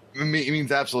 It means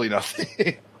absolutely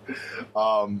nothing.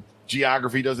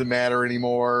 Geography doesn't matter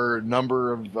anymore.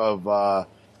 Number of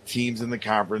teams in the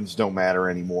conference don't matter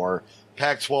anymore.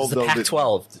 Pac-12,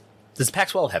 does the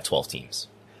Pac-12 have 12 teams?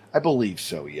 I believe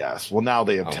so, yes. Well, now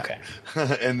they have 10. Okay.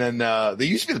 And then they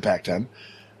used to be the Pac-10.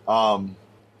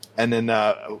 And then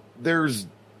there's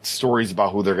stories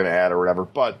about who they're going to add or whatever,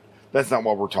 but that's not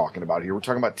what we're talking about here. We're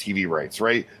talking about TV rights,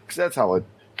 right? Because that's how it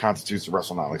constitutes the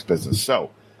WrestleNomics business.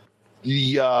 So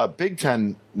the Big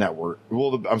Ten network,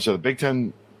 the Big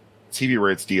Ten TV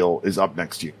rights deal is up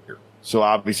next year. So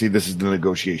obviously this is the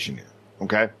negotiation here.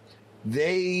 Okay.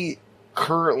 They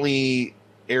currently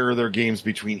air their games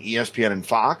between ESPN and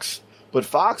Fox, but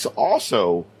Fox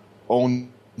also owns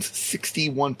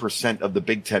 61% of the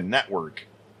Big Ten network,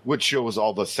 which shows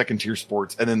all the second tier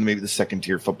sports and then maybe the second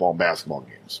tier football and basketball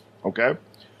games. Okay.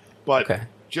 But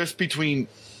just between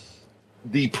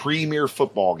the premier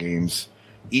football games,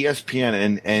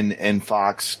 ESPN and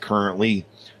Fox currently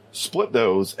split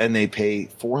those, and they pay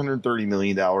 $430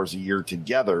 million a year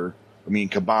together. I mean,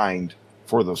 combined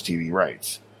for those TV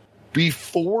rights.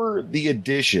 Before the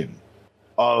addition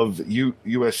of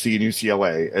USC and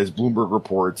UCLA, as Bloomberg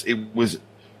reports, it was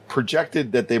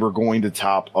projected that they were going to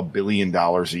top $1 billion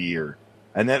a year.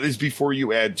 And that is before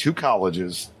you add two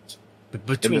colleges. But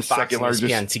between Fox and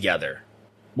ESPN together.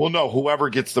 Well, no, whoever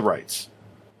gets the rights.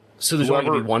 So there's only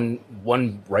going to be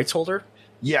one rights holder?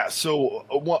 Yeah, so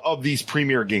of these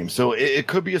premier games. So it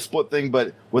could be a split thing,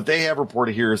 but what they have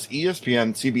reported here is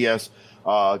ESPN, CBS,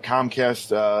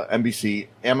 Comcast, NBC,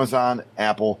 Amazon,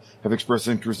 Apple have expressed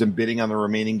interest in bidding on the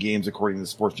remaining games according to the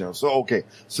Sports Channel. So,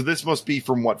 so this must be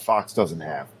from what Fox doesn't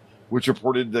have, which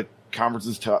reported the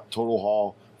conference's total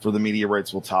haul for the media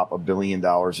rights will top $1 billion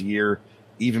a year,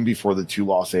 even before the two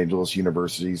Los Angeles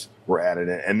universities were added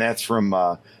in. And that's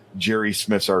from Jerry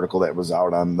Smith's article that was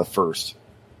out on the 1st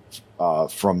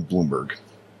from Bloomberg.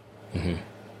 Mm-hmm.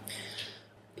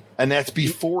 And that's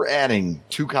before adding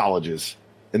two colleges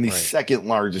in the second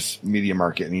largest media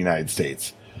market in the United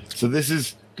States. So this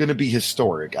is going to be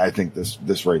historic, I think,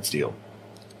 this rights deal.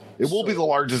 It will be the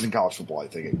largest in college football, I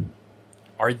think.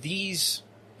 Is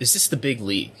this the big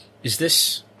league? Are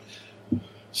these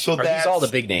all the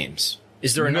big names?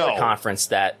 Is there another conference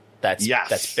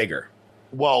that's bigger?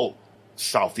 Well,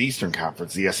 Southeastern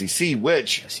Conference, the SEC,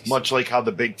 which, much like how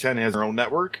the Big Ten has their own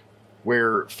network,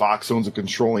 where Fox owns a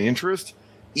controlling interest,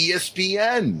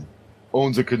 ESPN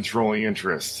owns a controlling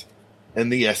interest in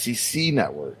the SEC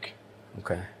network.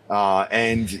 Okay.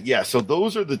 So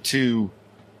those are the two,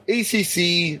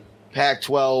 ACC,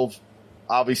 Pac-12.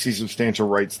 obviously substantial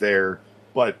rights there,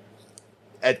 but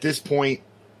at this point,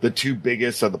 the two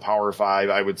biggest of the Power Five,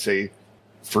 I would say,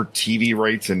 for TV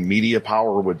rights and media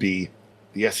power would be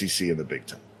the SEC and the Big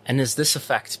Ten. And does this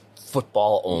affect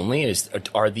football only?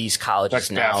 Are these colleges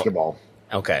That's now basketball?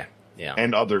 Okay, yeah,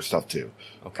 and other stuff too.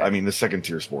 Okay, I mean the second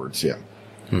tier sports, yeah.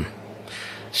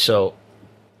 So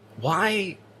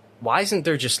why isn't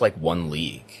there just like one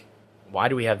league? Why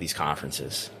do we have these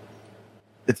conferences?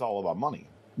 It's all about money.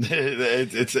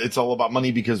 it's all about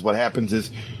money because what happens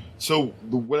is, so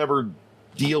whatever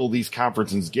deal these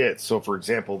conferences get. So for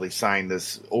example, they signed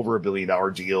this over $1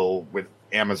 billion deal with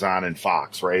Amazon and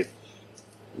Fox, right?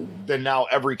 Then now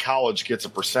every college gets a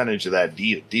percentage of that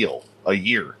deal a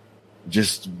year.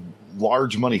 Just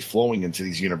large money flowing into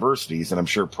these universities. And I'm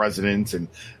sure presidents and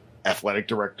athletic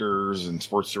directors and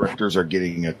sports directors are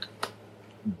getting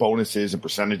bonuses and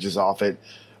percentages off it.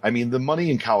 I mean, the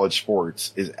money in college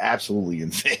sports is absolutely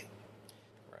insane.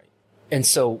 Right. And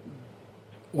so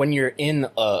when you're in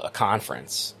a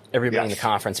conference, everybody in the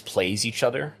conference plays each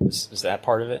other. Is that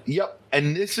part of it? Yep.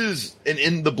 And this is, and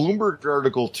in the Bloomberg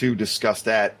article to discuss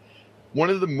that, one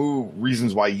of the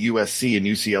reasons why USC and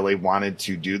UCLA wanted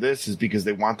to do this is because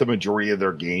they want the majority of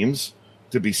their games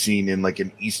to be seen in like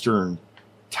an Eastern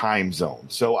time zone.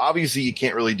 So obviously you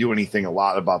can't really do anything a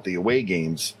lot about the away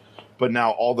games, but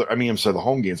now the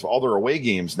home games, but all their away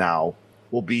games now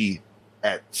will be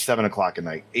at 7 o'clock at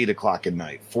night, 8 o'clock at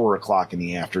night, 4 o'clock in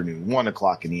the afternoon, 1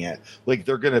 o'clock in the like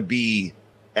they're going to be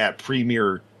at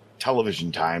premier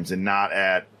television times and not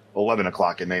at 11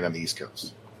 o'clock at night on the East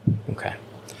Coast. Okay.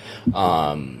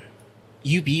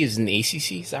 UB is in the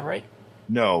ACC, is that right?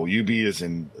 No, UB is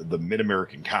in the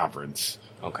Mid-American Conference.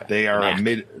 Okay. They are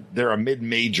they're a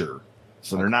mid-major,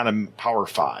 so they're not a Power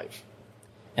 5.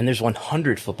 And there's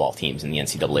 100 football teams in the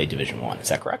NCAA Division I, is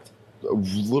that correct? A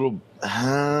little,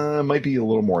 might be a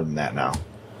little more than that now.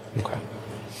 Okay.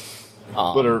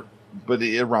 But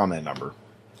around that number.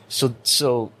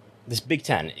 So this Big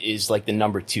Ten is like the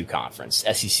number 2 conference.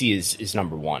 SEC is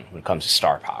number 1 when it comes to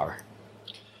star power.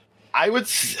 I would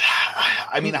Who's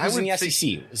in the SEC?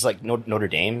 It's like Notre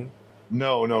Dame.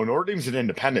 No, Notre Dame's an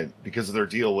independent because of their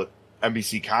deal with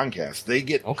NBC Comcast. They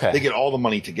get all the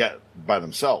money to get by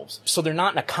themselves. So they're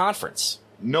not in a conference.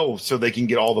 No, so they can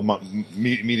get all the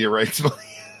media rights money.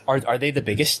 Are they the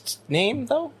biggest name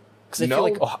though? Because I feel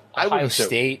like Ohio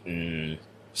State and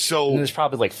there's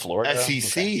probably like Florida.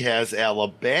 SEC has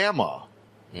Alabama.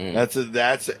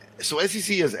 So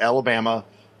SEC has Alabama.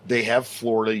 They have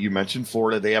Florida. You mentioned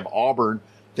Florida. They have Auburn.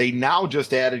 They now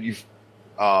just added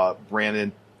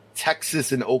Brandon,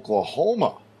 Texas and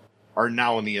Oklahoma are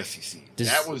now in the SEC.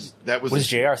 What does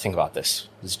JR think about this?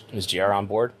 Was JR on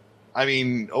board? I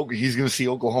mean, he's going to see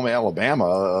Oklahoma,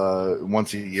 Alabama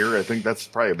once a year. I think that's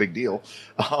probably a big deal.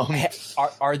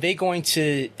 Are they going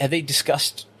to? Have they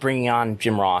discussed bringing on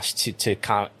Jim Ross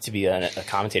to be a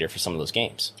commentator for some of those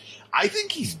games? I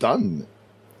think he's done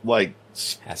like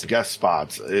guest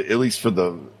spots, at least for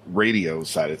the radio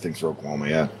side of things for Oklahoma.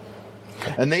 Yeah.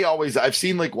 And I've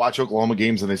seen like watch Oklahoma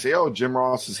games and they say, oh, Jim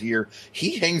Ross is here.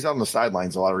 He hangs out on the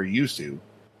sidelines a lot, or he used to,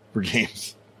 for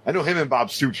games. I know him and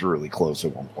Bob Stoops were really close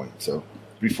at one point. So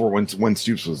before when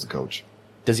Stoops was the coach.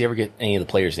 Does he ever get any of the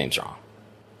players' names wrong?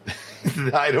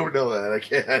 I don't know that.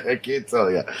 I can't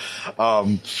tell you.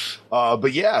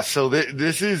 But yeah, so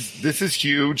this is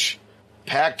huge.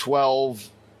 Pac-12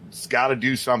 has got to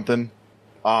do something.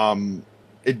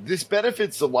 This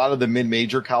benefits a lot of the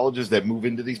mid-major colleges that move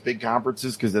into these big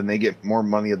conferences because then they get more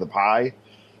money of the pie.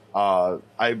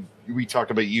 We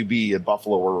talked about UB at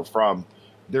Buffalo, where we're from.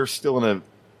 They're still in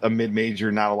a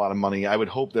mid-major, not a lot of money. I would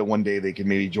hope that one day they can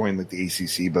maybe join like the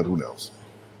ACC, but who knows?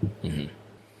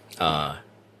 Mm-hmm.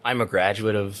 I'm a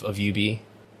graduate of UB.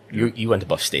 You went to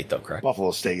Buff State though, correct?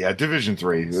 Buffalo State, yeah, Division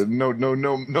III.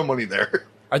 No money there.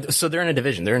 So they're in a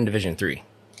division. They're in Division III.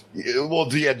 Well,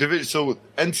 yeah, so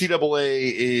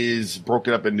NCAA is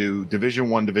broken up into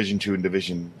Division I, Division II, and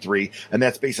Division III, and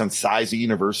that's based on size of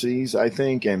universities, I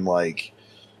think, and like,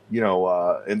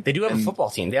 and they do have a football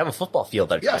team. They have a football field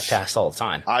that I pass all the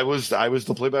time. I was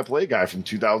the play-by-play guy from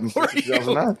 2006 to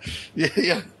 2009.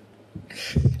 Yeah.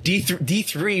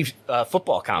 D3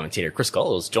 football commentator Chris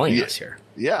Gullo is joining us here.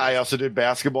 Yeah, I also did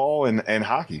basketball and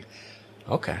hockey.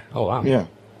 Okay. Oh wow. Yeah.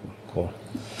 Cool.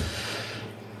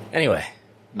 Anyway.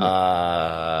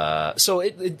 So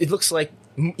it looks like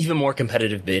even more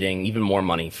competitive bidding, even more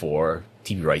money for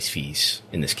TV rights fees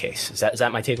in this case. Is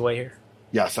that my takeaway here?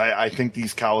 Yes, I think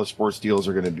these college sports deals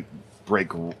are going to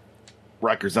break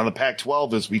records. Now the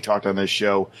Pac-12, as we talked on this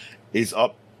show, is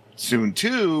up soon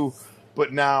too.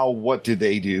 But now what did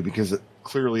they do? Because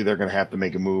clearly they're going to have to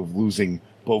make a move, losing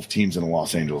both teams in the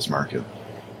Los Angeles market.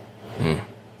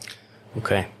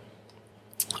 Okay.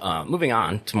 Moving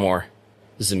on to more.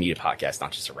 This is a media podcast,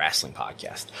 not just a wrestling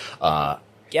podcast.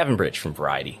 Gavin Bridge from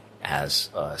Variety has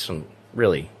some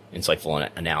really insightful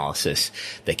analysis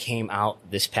that came out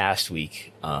this past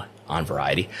week on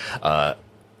Variety. The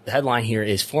headline here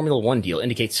is Formula One deal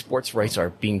indicates sports rights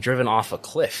are being driven off a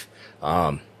cliff.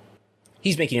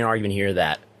 He's making an argument here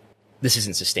that this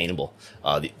isn't sustainable.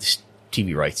 The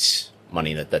TV rights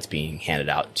money that's being handed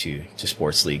out to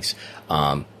sports leagues.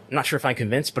 I'm not sure if I'm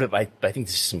convinced, but I think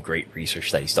this is some great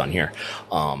research that he's done here.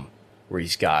 Where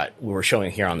we're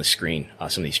showing here on the screen,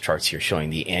 some of these charts here showing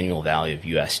the annual value of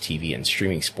U.S. TV and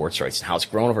streaming sports rights and how it's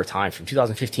grown over time from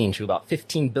 2015 to about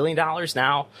 $15 billion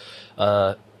now.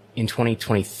 In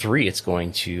 2023, it's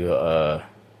going to,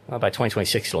 by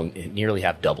 2026, it'll nearly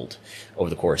have doubled over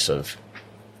the course of,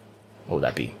 what would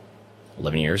that be,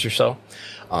 11 years or so?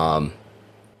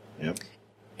 Yep.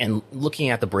 And looking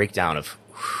at the breakdown of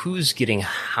who's getting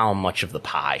how much of the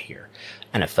pie here.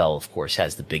 NFL, of course,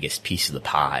 has the biggest piece of the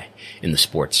pie in the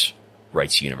sports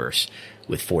rights universe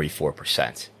with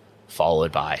 44%,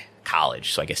 followed by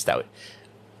college. So I guess that would,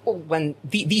 well, when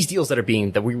these deals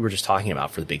that we were just talking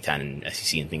about for the Big Ten and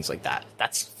SEC and things like that,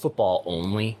 that's football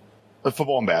only.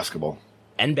 Football and basketball.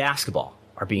 And basketball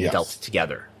are being dealt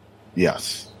together.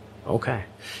 Yes. Okay.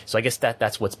 So I guess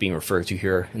that's what's being referred to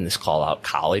here in this call out,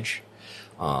 college,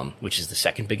 which is the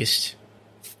second biggest,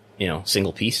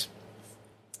 single piece,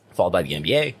 followed by the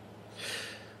NBA,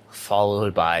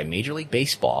 followed by Major League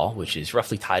Baseball, which is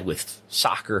roughly tied with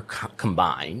soccer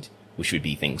combined, which would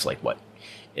be things like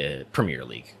Premier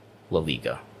League, La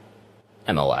Liga,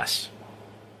 MLS.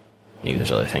 Maybe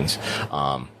there's other things.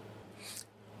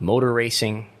 Motor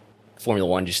racing, Formula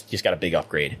One just got a big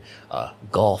upgrade.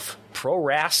 Golf, pro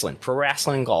wrestling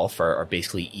and golf are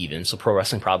basically even. So pro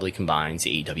wrestling probably combines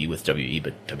AEW with WWE,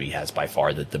 but WWE has by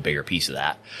far the bigger piece of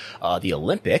that. The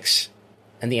Olympics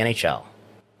and the NHL.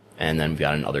 And then we've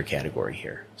got another category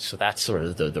here. So that's sort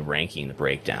of the ranking, the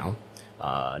breakdown,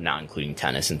 not including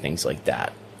tennis and things like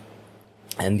that.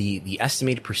 And the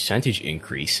estimated percentage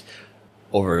increase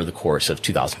over the course of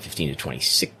 2015 to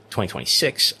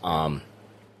 2026,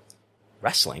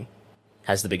 wrestling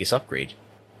has the biggest upgrade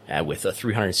with a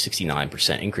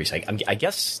 369% increase. I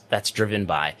guess that's driven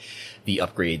by the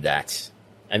upgrade that,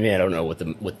 I don't know what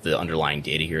the underlying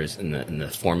data here is and the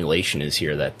formulation is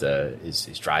here that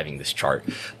is driving this chart.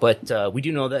 But we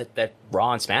do know that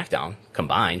Raw and SmackDown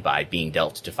combined by being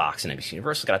dealt to Fox and NBC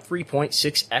Universal got a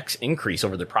 3.6x increase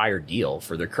over the prior deal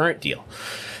for their current deal.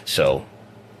 So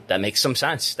that makes some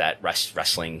sense that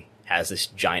wrestling has this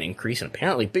giant increase and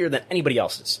apparently bigger than anybody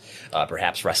else's.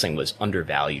 Perhaps wrestling was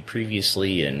undervalued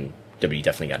previously and WWE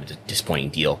definitely got a disappointing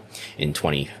deal in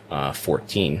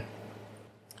 2014.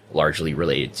 Largely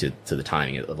related to the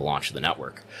timing of the launch of the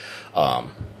network.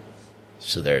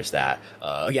 So there's that.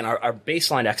 Again, our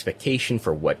baseline expectation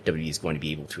for what WWE is going to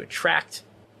be able to attract,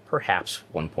 perhaps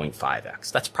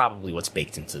 1.5x. That's probably what's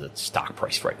baked into the stock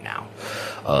price right now.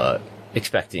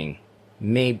 Expecting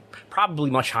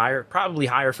probably much higher, probably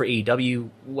higher for AEW,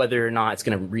 whether or not it's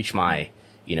going to reach my,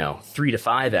 3 to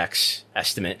 5x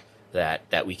estimate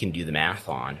that we can do the math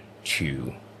on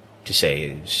to say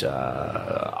is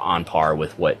on par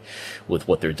with what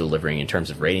they're delivering in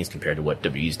terms of ratings compared to what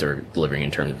WWE's they're delivering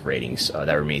in terms of ratings.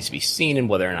 That remains to be seen, and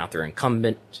whether or not their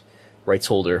incumbent rights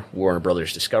holder, Warner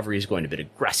Brothers Discovery, is going to bid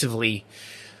aggressively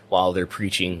while they're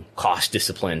preaching cost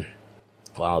discipline,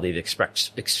 while they've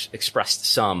expressed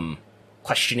some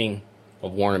questioning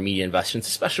of Warner Media investments,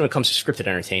 especially when it comes to scripted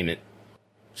entertainment,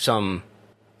 some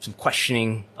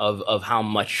questioning of how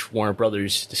much Warner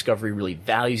Brothers Discovery really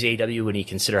values AEW when you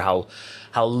consider how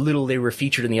little they were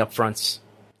featured in the upfronts.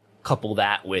 Couple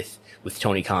that with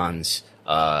Tony Khan's,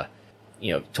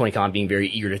 Tony Khan being very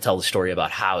eager to tell the story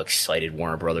about how excited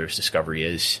Warner Brothers Discovery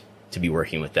is to be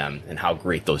working with them and how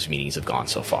great those meetings have gone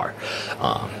so far.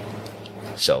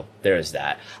 So there's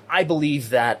that. I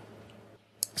believe that.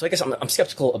 So I guess I'm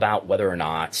skeptical about whether or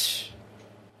not.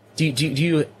 Do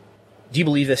you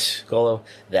believe this, Golo,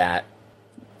 that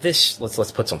this,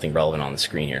 let's put something relevant on the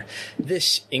screen here.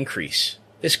 This increase,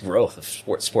 this growth of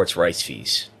sports rights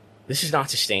fees, this is not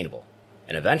sustainable.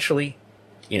 And eventually,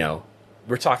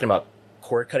 we're talking about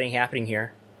cord cutting happening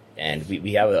here. And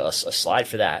we have a slide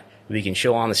for that. We can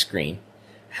show on the screen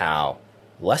how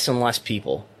less and less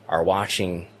people are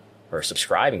watching or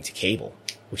subscribing to cable,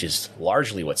 which is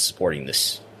largely what's supporting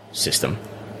this system.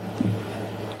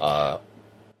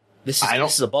 This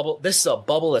is a bubble. This is a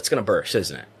bubble that's going to burst,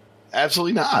 isn't it?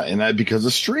 Absolutely not. And that because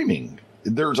of streaming,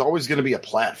 there's always going to be a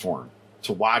platform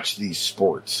to watch these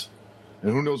sports.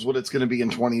 And who knows what it's going to be in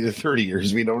 20 to 30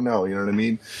 years? We don't know. You know what I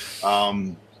mean?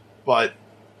 But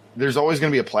there's always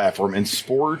going to be a platform, and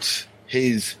sports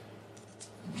has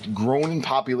grown in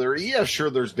popularity. Yeah, sure,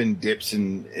 there's been dips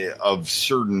of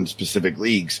certain specific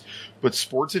leagues, but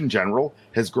sports in general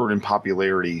has grown in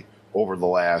popularity over the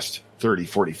last 30,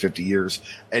 40, 50 years.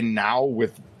 And now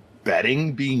with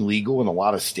betting being legal in a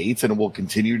lot of states, and it will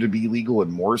continue to be legal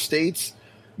in more states,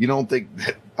 you don't think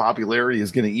that popularity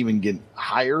is going to even get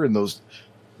higher, and those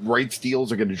rights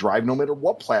deals are going to drive no matter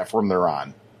what platform they're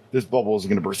on? This bubble is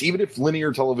going to burst. Even if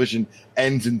linear television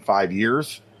ends in 5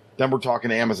 years, then we're talking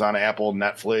Amazon, Apple,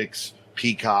 Netflix,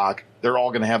 Peacock. They're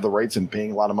all going to have the rights and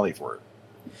paying a lot of money for it.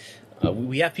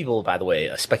 We have people, by the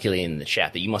way, speculating in the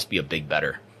chat that you must be a big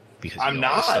bettor because you I'm know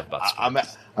all this not. stuff about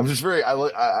sports. I'm just very. I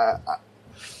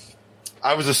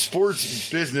was a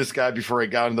sports business guy before I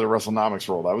got into the WrestleNomics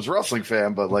world. I was a wrestling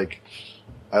fan, but like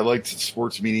I liked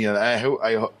sports media.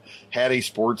 I had a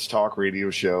sports talk radio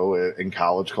show in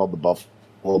college called the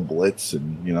Buffalo Blitz,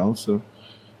 and so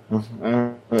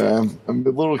I'm a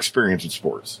little experienced with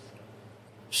sports.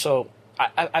 So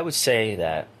I would say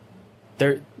that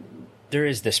there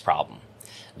is this problem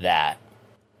that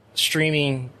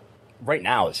streaming right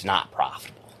now is not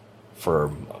profitable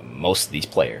for most of these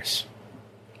players.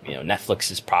 Netflix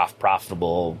is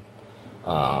profitable,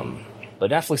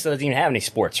 but Netflix doesn't even have any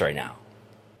sports right now.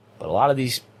 But a lot of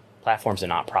these platforms are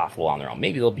not profitable on their own.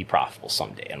 Maybe they'll be profitable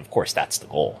someday, and of course that's the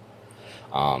goal.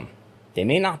 They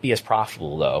may not be as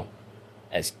profitable, though,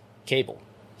 as cable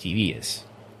TV is.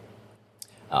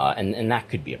 And that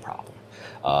could be a problem.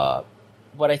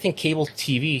 But I think cable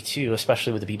TV, too,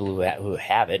 especially with the people who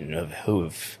have it and who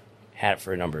have had it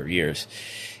for a number of years,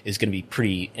 is going to be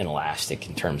pretty inelastic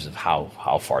in terms of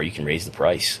how far you can raise the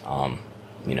price.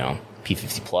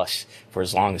 P50 Plus, for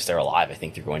as long as they're alive, I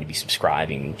think they're going to be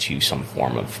subscribing to some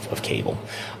form of cable.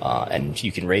 And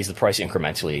you can raise the price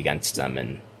incrementally against them,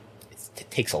 and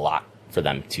it takes a lot for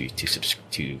them to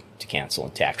cancel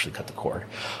and to actually cut the cord.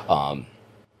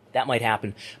 That might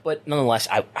happen, but nonetheless,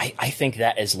 I think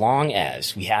that as long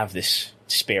as we have this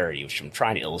disparity, which I'm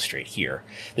trying to illustrate here,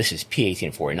 this is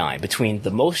P1849, between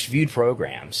the most viewed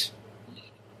programs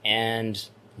and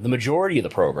the majority of the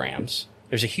programs,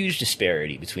 there's a huge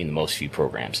disparity between the most viewed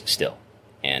programs still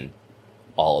and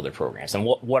all other programs. And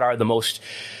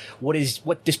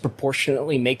what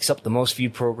disproportionately makes up the most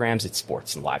viewed programs? It's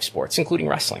sports and live sports, including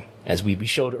wrestling. As we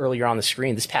showed earlier on the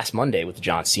screen this past Monday with the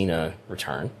John Cena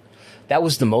return, that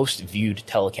was the most viewed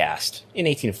telecast in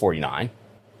 1849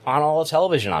 on all of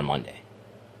television on Monday.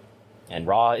 And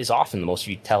Raw is often the most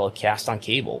viewed telecast on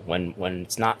cable when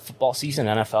it's not football season.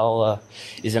 NFL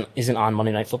isn't on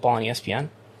Monday Night Football on ESPN.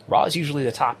 Raw is usually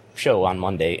the top show on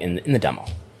Monday in the demo.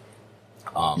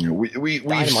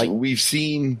 We've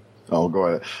seen. Oh, go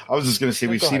ahead. I was just going to say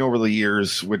we've seen over the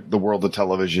years with the world of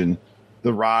television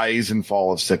the rise and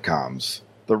fall of sitcoms,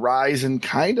 the rise and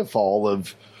kind of fall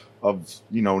of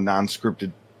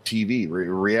non-scripted TV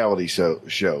reality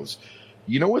shows.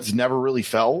 What's never really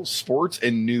fell? Sports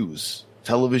and news,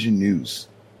 television news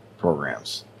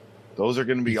programs. Those are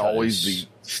going to be always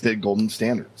the golden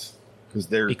standards because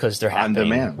they're happening on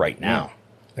demand right now. Yeah.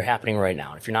 They're happening right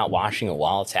now. If you're not watching it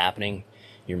while it's happening,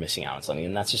 you're missing out on something,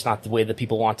 and that's just not the way that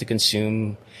people want to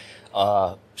consume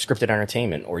scripted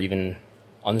entertainment or even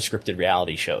unscripted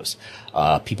reality shows.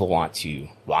 People want to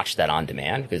watch that on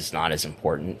demand because it's not as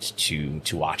important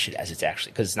to watch it as it's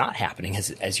actually, because it's not happening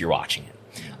as you're watching it.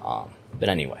 But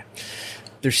anyway,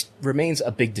 there remains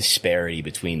a big disparity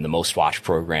between the most watched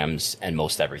programs and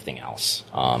most everything else.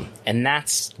 And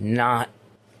there's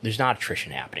not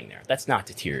attrition happening there. That's not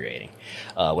deteriorating.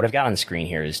 What I've got on the screen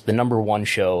here is the number 1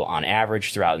 show on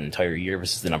average throughout an entire year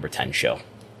versus the number 10 show.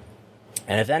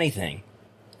 And if anything,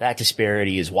 that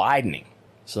disparity is widening.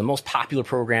 So the most popular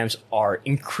programs are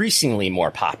increasingly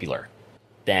more popular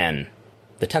than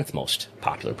the 10th most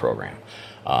popular program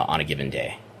on a given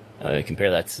day.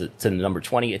 Compare that to the number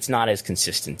 20, it's not as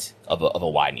consistent of a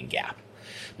widening gap.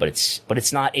 But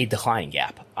it's not a declining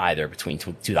gap either between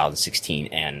 2016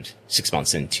 and 6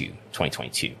 months into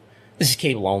 2022. This is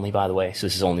cable only, by the way, so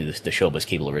this is only the Showbiz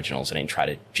Cable Originals. I didn't try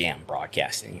to jam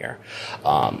broadcasting here.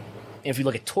 If you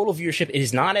look at total viewership, it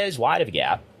is not as wide of a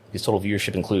gap, because total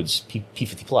viewership includes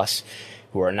P50 Plus,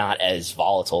 who are not as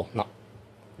volatile,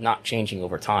 not changing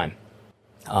over time.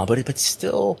 But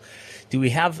still, do we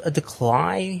have a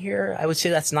decline here? I would say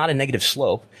that's not a negative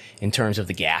slope in terms of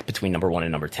the gap between number 1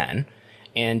 and number 10.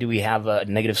 And do we have a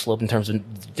negative slope in terms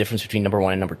of the difference between number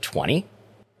 1 and number 20?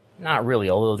 Not really,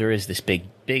 although there is this big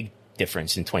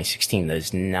difference in 2016 that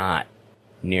is not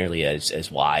nearly as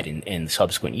wide in the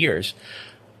subsequent years.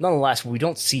 Nonetheless, what we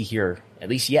don't see here, at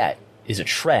least yet, is a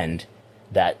trend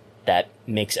that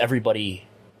makes everybody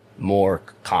more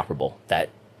comparable. That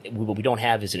what we don't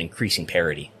have is an increasing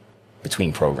parity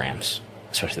between programs,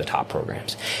 especially the top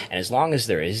programs. And as long as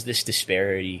there is this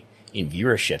disparity in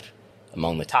viewership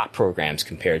among the top programs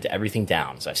compared to everything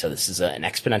down, as I said, this is an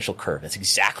exponential curve. That's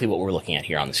exactly what we're looking at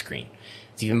here on the screen.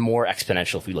 It's even more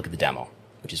exponential if we look at the demo,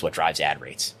 which is what drives ad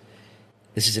rates.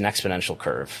 This is an exponential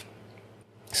curve.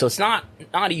 So it's not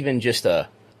even just a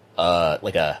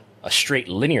straight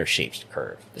linear shaped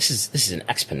curve. This is an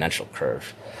exponential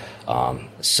curve.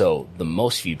 So the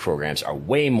most viewed programs are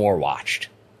way more watched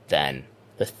than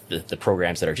the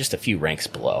programs that are just a few ranks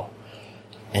below.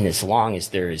 And as long as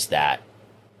there is that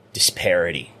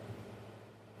disparity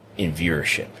in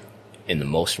viewership in the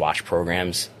most watched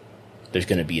programs, there's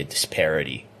going to be a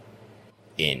disparity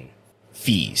in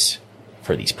fees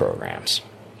for these programs,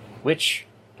 which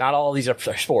not all of these are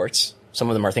sports. Some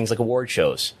of them are things like award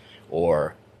shows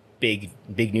or big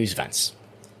news events,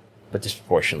 but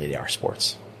disproportionately they are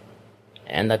sports.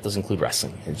 And that does include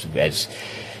wrestling. As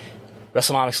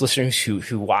WrestleNomics listeners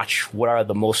who watch what are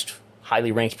the most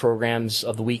highly ranked programs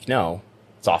of the week know,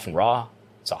 it's often Raw,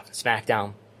 it's often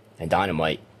SmackDown, and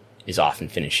Dynamite is often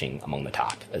finishing among the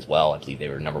top as well. I believe they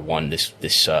were number one this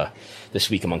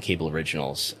week among cable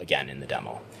originals, again in the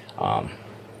demo.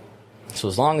 So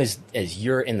as long as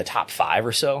you're in the top 5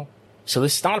 or so this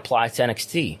does not apply to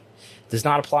NXT, does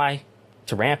not apply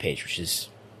to Rampage, which is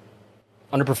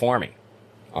underperforming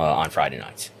on Friday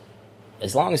nights.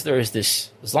 As long as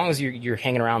you're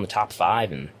hanging around the top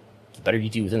 5, and the better you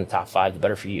do within the top 5, the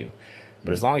better for you.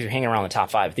 But as long as you're hanging around the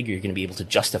top 5, I think you're going to be able to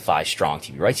justify strong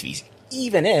TV rights fees,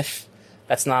 even if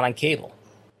that's not on cable.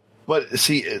 But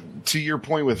see, to your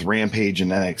point with Rampage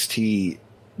and NXT,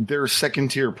 they're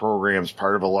second-tier programs,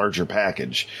 part of a larger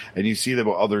package, and you see them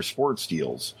with other sports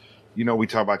deals. You know, we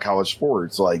talk about college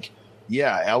sports, like,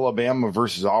 yeah, Alabama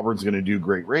versus Auburn's going to do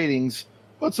great ratings,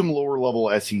 but some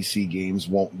lower-level SEC games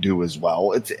won't do as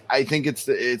well. I think it's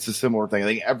a similar thing. I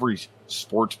think every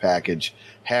sports package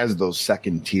has those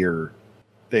second-tier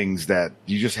things that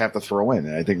you just have to throw in.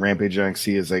 And I think Rampage and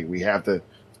NXT is like, it's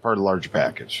part of the larger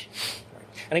package.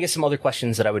 And I guess some other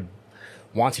questions that I would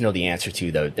want to know the answer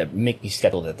to, though, that make me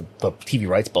skeptical that the TV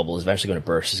rights bubble is eventually going to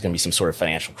burst, is going to be some sort of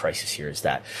financial crisis here, is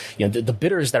that, you know, the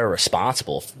bidders that are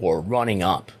responsible for running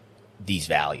up these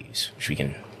values, which we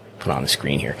can put on the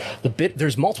screen here,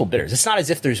 there's multiple bidders. It's not as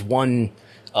if there's one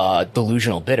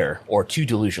delusional bidder or two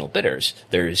delusional bidders.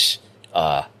 There's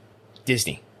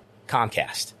Disney,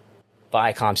 Comcast,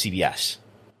 Viacom, CBS,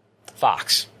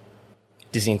 Fox,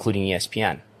 Disney including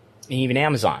ESPN, and even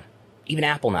Amazon, even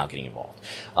Apple now getting involved.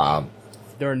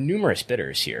 There are numerous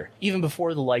bidders here, even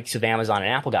before the likes of Amazon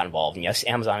and Apple got involved. And yes,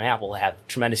 Amazon and Apple have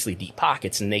tremendously deep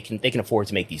pockets, and they can afford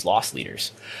to make these loss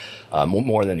leaders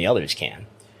more than the others can.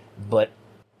 But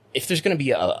if there's going to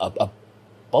be a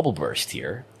bubble burst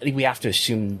here, I think we have to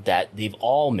assume that they've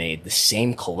all made the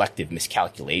same collective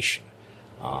miscalculation.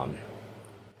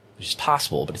 Which is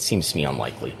possible, but it seems to me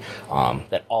unlikely,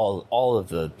 that all of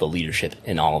the leadership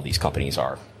in all of these companies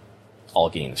are all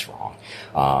getting this wrong.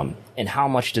 And how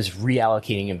much does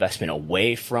reallocating investment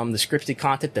away from the scripted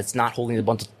content that's not holding the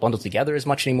bundle together as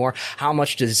much anymore? How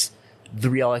much does the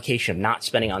reallocation of not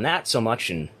spending on that so much,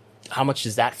 and how much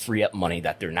does that free up money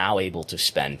that they're now able to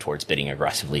spend towards bidding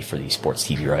aggressively for these sports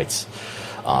TV rights?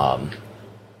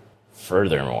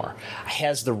 Furthermore,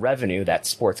 has the revenue that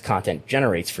sports content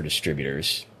generates for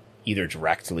distributors, either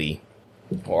directly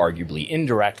or arguably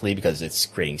indirectly, because it's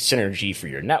creating synergy for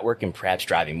your network and perhaps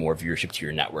driving more viewership to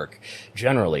your network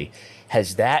generally,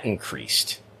 has that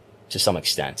increased to some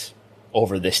extent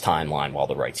over this timeline while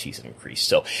the rights fees have increased?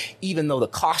 So even though the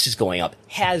cost is going up,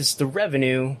 has the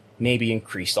revenue maybe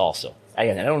increased also?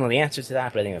 Again, I don't know the answer to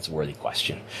that, but I think that's a worthy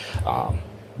question.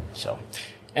 So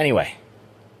anyway,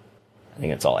 I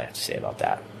think that's all I have to say about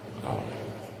that. All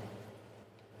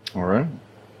right.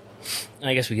 And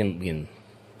I guess we can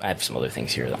I have some other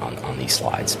things here on these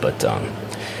slides, but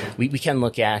we can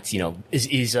look at, you know, is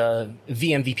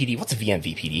VMVPD? What's a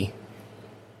VMVPD?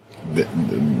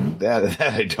 That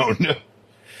I don't know.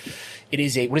 It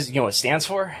is what is it? You know what it stands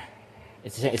for?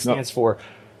 It stands for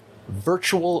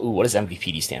virtual. What does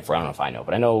MVPD stand for? I don't know if I know,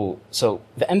 but I know. So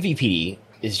the MVPD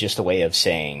is just a way of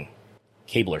saying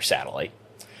cable or satellite.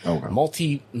 Okay.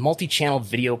 Multi-channel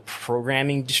video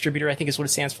programming distributor, I think is what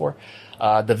it stands for.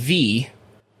 The V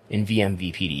in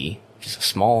VMVPD, which is a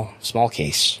small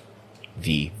case,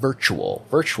 the virtual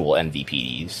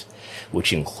MVPDs,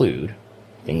 which include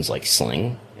things like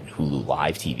Sling and Hulu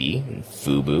Live TV and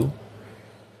Fubo.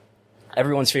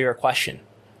 Everyone's favorite question: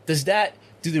 do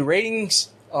the ratings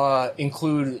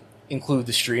include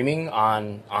the streaming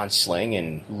on Sling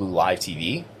and Hulu Live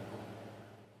TV?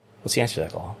 What's the answer to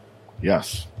that, Gall?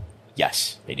 Yes.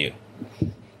 Yes, they do.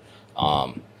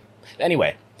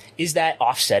 Anyway, is that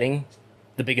offsetting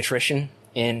the big attrition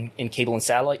in cable and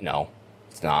satellite? No,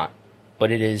 it's not.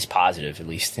 But it is positive, at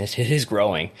least. It is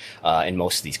growing in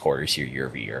most of these quarters here, year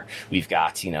over year. We've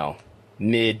got,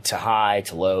 mid to high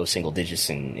to low single digits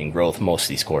in growth most of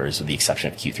these quarters, with the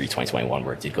exception of Q3 2021,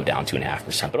 where it did go down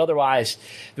 2.5%. But otherwise,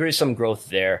 there is some growth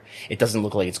there. It doesn't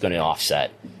look like it's going to offset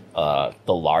the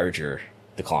larger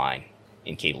decline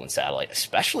in cable and satellite,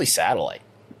 especially satellite.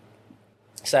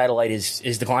 Satellite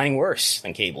is declining worse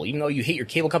than cable. Even though you hate your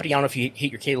cable company, I don't know if you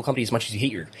hate your cable company as much as you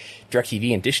hate your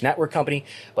DirecTV and Dish Network company,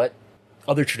 but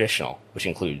other traditional, which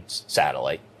includes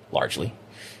satellite largely,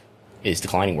 is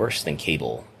declining worse than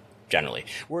cable generally.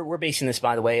 We're basing this,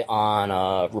 by the way, on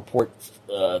a report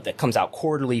that comes out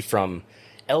quarterly from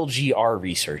LGR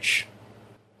Research.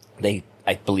 They,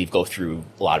 I believe, go through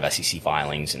a lot of SEC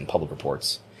filings and public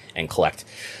reports and collect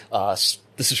the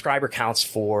subscriber counts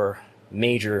for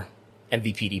major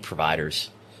MVPD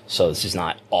providers. So this is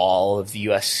not all of the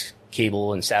U.S.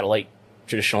 cable and satellite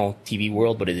traditional TV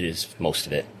world, but it is most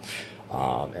of it.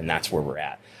 And that's where we're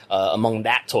at. Among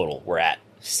that total, we're at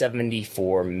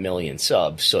 74 million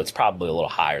subs, so it's probably a little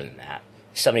higher than that.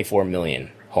 74 million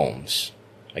homes.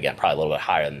 Again, probably a little bit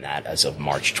higher than that as of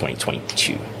March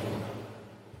 2022.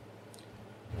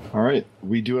 All right.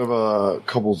 We do have a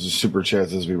couple of super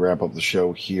chats as we wrap up the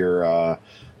show here.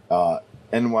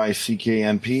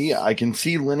 NYCKNP, I can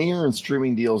see linear and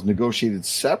streaming deals negotiated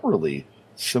separately,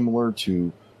 similar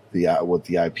to what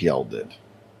the IPL did.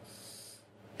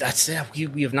 That's it.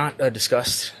 We have not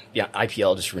discussed. Yeah,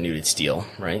 IPL just renewed its deal,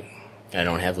 right? I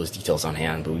don't have those details on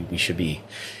hand, but we should be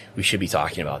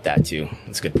talking about that too.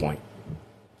 That's a good point.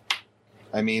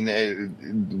 I mean,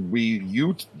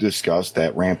 you discussed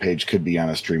that Rampage could be on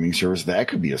a streaming service. That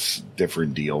could be a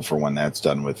different deal for when that's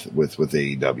done with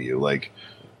AEW, like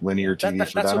linear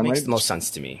TV. That's what makes the most sense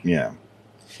to me. Yeah,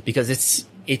 because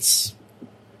it's.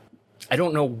 I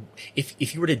don't know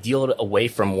if you were to deal it away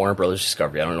from Warner Brothers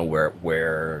Discovery. I don't know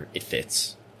where it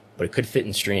fits, but it could fit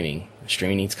in streaming.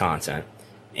 Streaming needs content,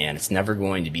 and it's never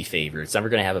going to be favored. It's never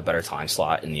going to have a better time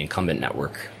slot in the incumbent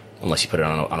network unless you put it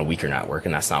on a weaker network,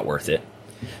 and that's not worth it.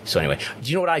 So anyway, do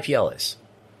you know what IPL is?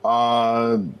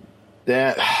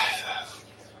 That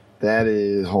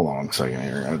is. Hold on a second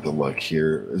here. I have to look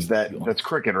here. That's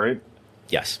cricket, right?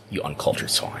 Yes, you uncultured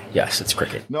swine. Yes, it's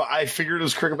cricket. No, I figured it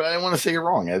was cricket, but I didn't want to say it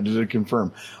wrong. I had to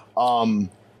confirm. I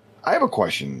have a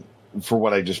question for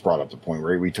what I just brought up the point,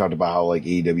 right? We talked about how like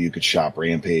AEW could shop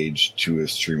Rampage to a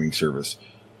streaming service.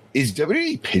 Is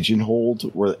WWE pigeonholed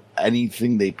where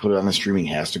anything they put on a streaming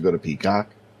has to go to Peacock?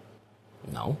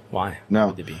 No. Why? No.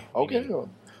 Would they be? Okay.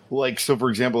 Like, so for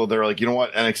example, they're like, you know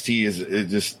what? NXT is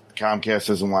just Comcast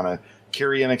doesn't want to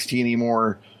carry NXT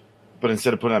anymore. But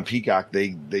instead of putting on Peacock,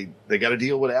 they got a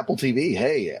deal with Apple TV.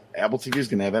 Hey, Apple TV is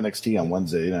going to have NXT on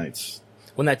Wednesday nights.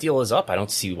 When that deal is up, I don't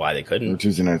see why they couldn't. Or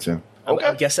Tuesday nights, yeah. Okay. I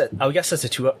would guess that's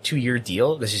a two-year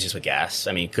deal. This is just a guess.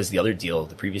 I mean, because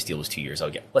the previous deal was 2 years.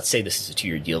 Let's say this is a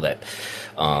 2-year deal that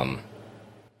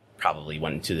probably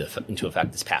went into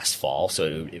effect this past fall.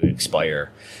 So it would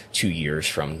expire 2 years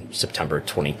from September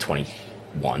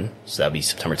 2021. So that would be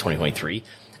September 2023.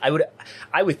 I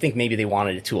would think maybe they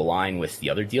wanted it to align with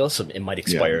the other deal, so it might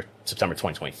expire September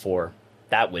 2024.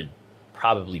 That would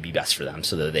probably be best for them,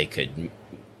 so that they could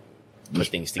put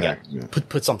things together,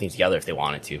 put something together if they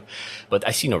wanted to. But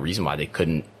I see no reason why they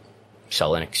couldn't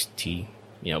sell NXT.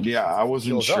 I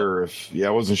wasn't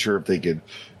sure if they could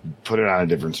put it on a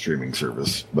different streaming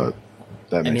service, but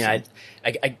that makes sense.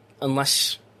 I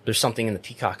unless there's something in the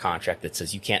Peacock contract that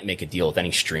says you can't make a deal with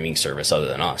any streaming service other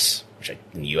than us,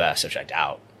 in the U.S., which I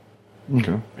doubt.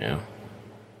 Okay. Yeah.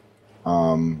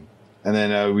 And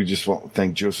then we just want to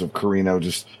thank Joseph Carino.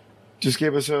 Just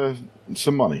gave us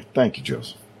some money. Thank you,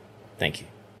 Joseph. Thank you.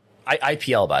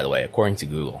 IPL, by the way, according to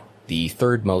Google, the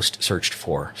third most searched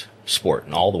for sport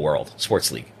in all the world,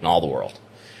 sports league in all the world.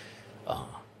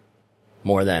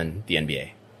 More than the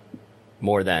NBA,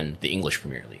 more than the English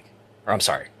Premier League. Or I'm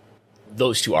sorry,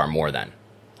 those two are more than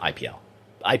IPL.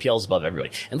 IPL is above everybody.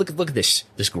 And look at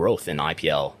this growth in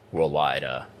IPL worldwide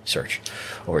search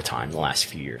over time, the last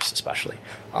few years especially.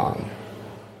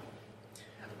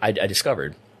 I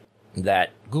discovered that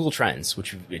Google Trends,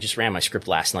 which I just ran my script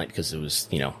last night because it was,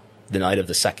 the night of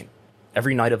the second.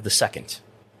 Every night of the second,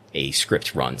 a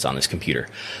script runs on this computer.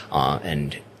 But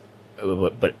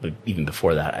even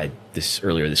before that,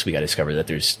 earlier this week, I discovered that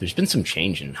there's been some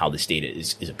change in how this data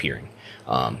is appearing.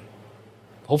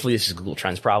 Hopefully this is a Google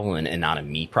Trends problem and not a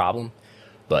me problem.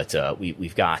 But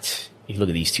we've got, if you look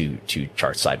at these two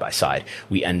charts side by side,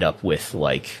 we end up with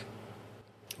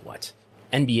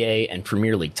NBA and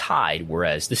Premier League tied,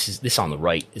 whereas this on the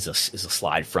right is a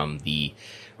slide from the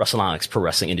WrestleNomics Pro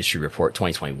Wrestling Industry Report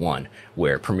 2021,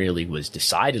 where Premier League was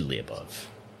decidedly above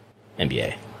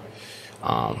NBA.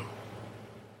 And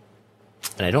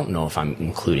I don't know if I'm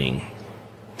including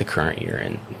the current year,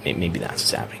 and maybe that's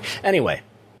what's happening. Anyway,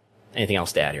 anything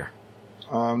else to add here?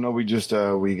 No,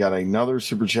 we got another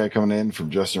super chat coming in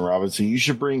from Justin Robinson. You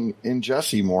should bring in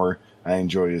Jesse more. I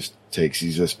enjoy his takes.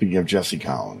 He's speaking of Jesse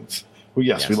Collins. Well,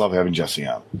 yes, we love having Jesse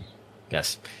on.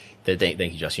 Yes, thank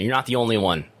you, Justin. You're not the only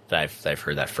one that I've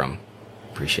heard that from.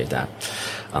 Appreciate that.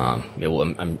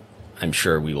 I'm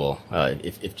sure we will.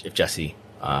 If Jesse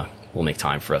will make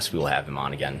time for us, we will have him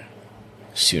on again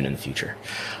soon in the future.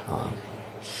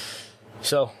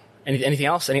 So, anything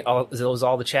else? Is those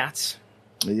all the chats?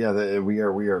 Yeah, we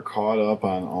are caught up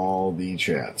on all the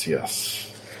chats.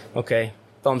 Yes. Okay.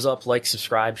 Thumbs up, like,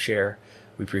 subscribe, share.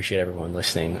 We appreciate everyone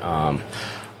listening.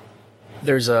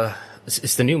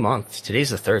 It's the new month. Today's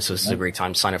the 3rd, so this is a great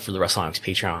time to sign up for the WrestleNomics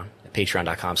Patreon at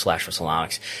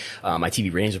patreon.com/WrestleNomics. My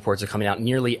TV ratings reports are coming out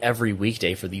nearly every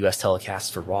weekday for the U.S.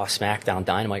 telecasts for Raw, SmackDown,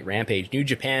 Dynamite, Rampage, New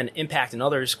Japan, Impact, and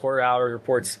others. Quarter-hour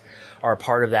reports are a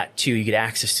part of that, too. You get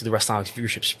access to the WrestleNomics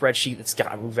viewership spreadsheet that's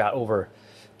got over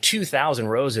 2,000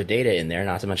 rows of data in there,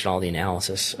 not to mention all the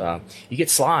analysis. You get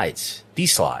slides,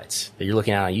 these slides that you're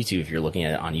looking at on YouTube, if you're looking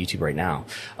at it on YouTube right now,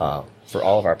 for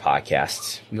all of our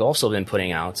podcasts. We've also been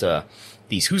putting out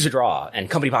these Who's a Draw and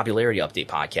Company Popularity Update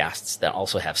podcasts that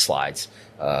also have slides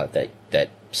that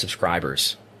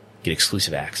subscribers get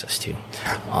exclusive access to.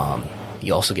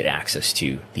 You also get access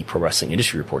to the Pro Wrestling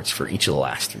Industry Reports for each of the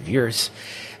last 3 years,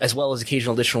 as well as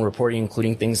occasional additional reporting,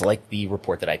 including things like the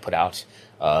report that I put out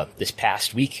this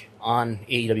past week on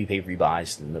AEW pay-per-view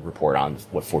buys and the report on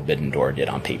what Forbidden Door did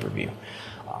on pay-per-view.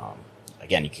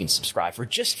 Again, you can subscribe for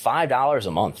just $5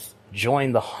 a month.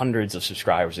 Join the hundreds of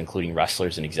subscribers, including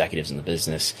wrestlers and executives in the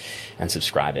business, and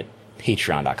subscribe at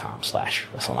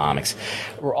patreon.com/WrestleNomics.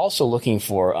 We're also looking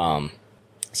for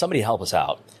somebody to help us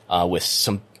out with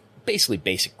some basically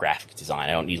basic graphic design.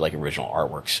 I don't need like original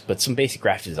artworks, but some basic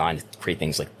graphic design to create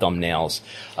things like thumbnails,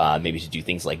 maybe to do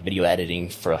things like video editing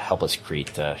for help us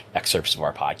create excerpts of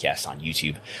our podcast on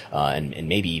YouTube, and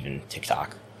maybe even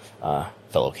TikTok,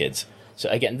 fellow kids. So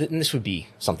again, this would be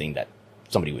something that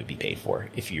somebody would be paid for.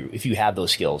 If you have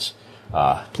those skills,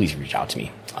 please reach out to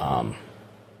me. What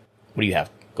do you have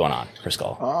going on, Chris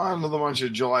Gull? Another bunch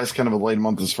of July is kind of a late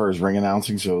month as far as ring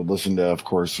announcing, so listen to, of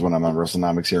course, when I'm on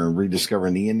WrestleNomics here and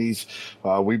rediscovering the indies.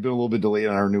 We've been a little bit delayed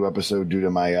on our new episode due to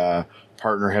my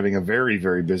partner having a very,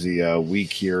 very busy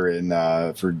week here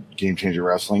for Game Changer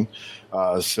Wrestling.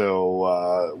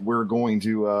 So we're going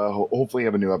to hopefully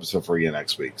have a new episode for you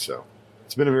next week. So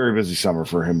it's been a very busy summer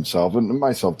for himself and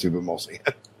myself too, but mostly.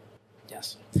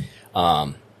 Yes.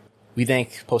 We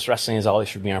thank Post Wrestling, as always,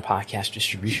 for being our podcast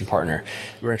distribution partner.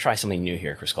 We're going to try something new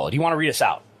here, Chris Gull. Do you want to read us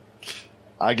out?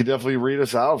 I could definitely read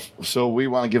us out. So we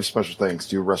want to give special thanks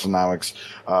to WrestleNomics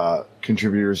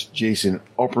contributors Jason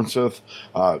Openseth,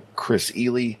 Chris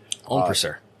Ely.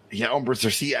 Omperser. Yeah,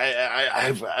 Omperser. See,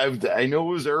 I know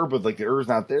it was there, but like the er's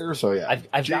not there. So yeah,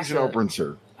 I've Jason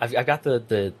Openseth. I've got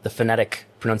the phonetic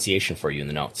pronunciation for you in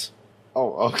the notes.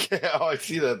 Oh, okay. Oh, I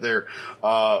see that there.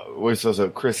 Which says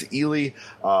Chris Ely,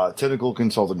 technical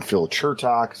consultant Phil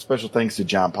Chertok. Special thanks to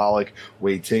John Pollock,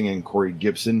 Wade Ting, and Corey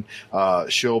Gibson.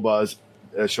 Showbuzz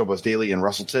Daily, and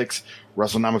Russell Tix.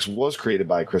 WrestleNomics was created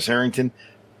by Chris Harrington,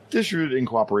 distributed in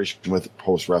cooperation with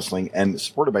Post Wrestling, and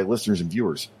supported by listeners and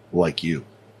viewers like you.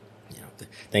 Yeah,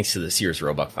 thanks to the Sears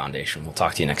Roebuck Foundation. We'll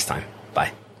talk to you next time.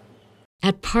 Bye.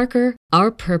 At Parker,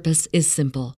 our purpose is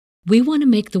simple. We want to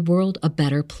make the world a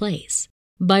better place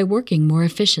by working more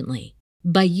efficiently,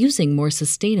 by using more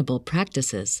sustainable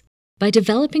practices, by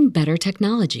developing better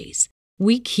technologies.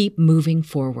 We keep moving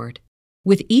forward.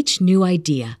 With each new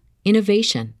idea,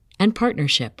 innovation, and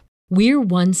partnership, we're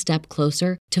one step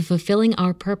closer to fulfilling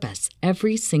our purpose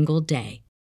every single day.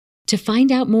 To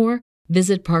find out more,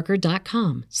 visit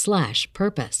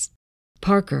parker.com/purpose.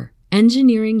 Parker,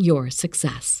 engineering your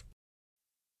success.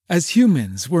 As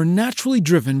humans, we're naturally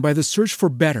driven by the search for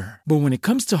better. But when it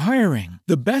comes to hiring,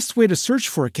 the best way to search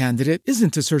for a candidate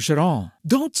isn't to search at all.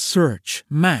 Don't search,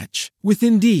 match with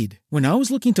Indeed. When I was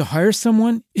looking to hire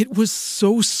someone, it was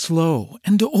so slow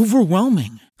and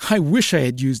overwhelming. I wish I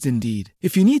had used Indeed.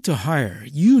 If you need to hire,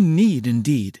 you need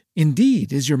Indeed.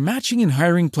 Indeed is your matching and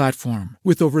hiring platform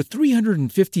with over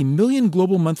 350 million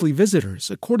global monthly visitors,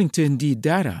 according to Indeed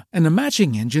data, and a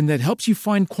matching engine that helps you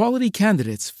find quality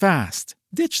candidates fast.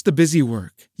 Ditch the busy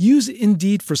work. Use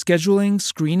Indeed for scheduling,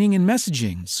 screening, and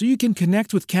messaging so you can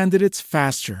connect with candidates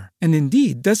faster. And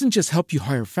Indeed doesn't just help you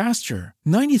hire faster.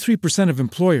 93% of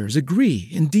employers agree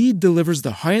Indeed delivers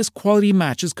the highest quality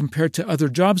matches compared to other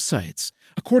job sites,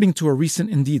 according to a recent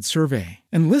Indeed survey.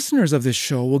 And listeners of this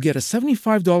show will get a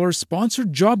 $75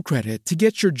 sponsored job credit to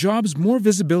get your jobs more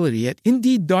visibility at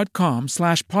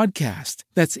Indeed.com/podcast.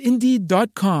 That's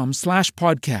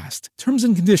Indeed.com/podcast. Terms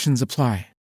and conditions apply.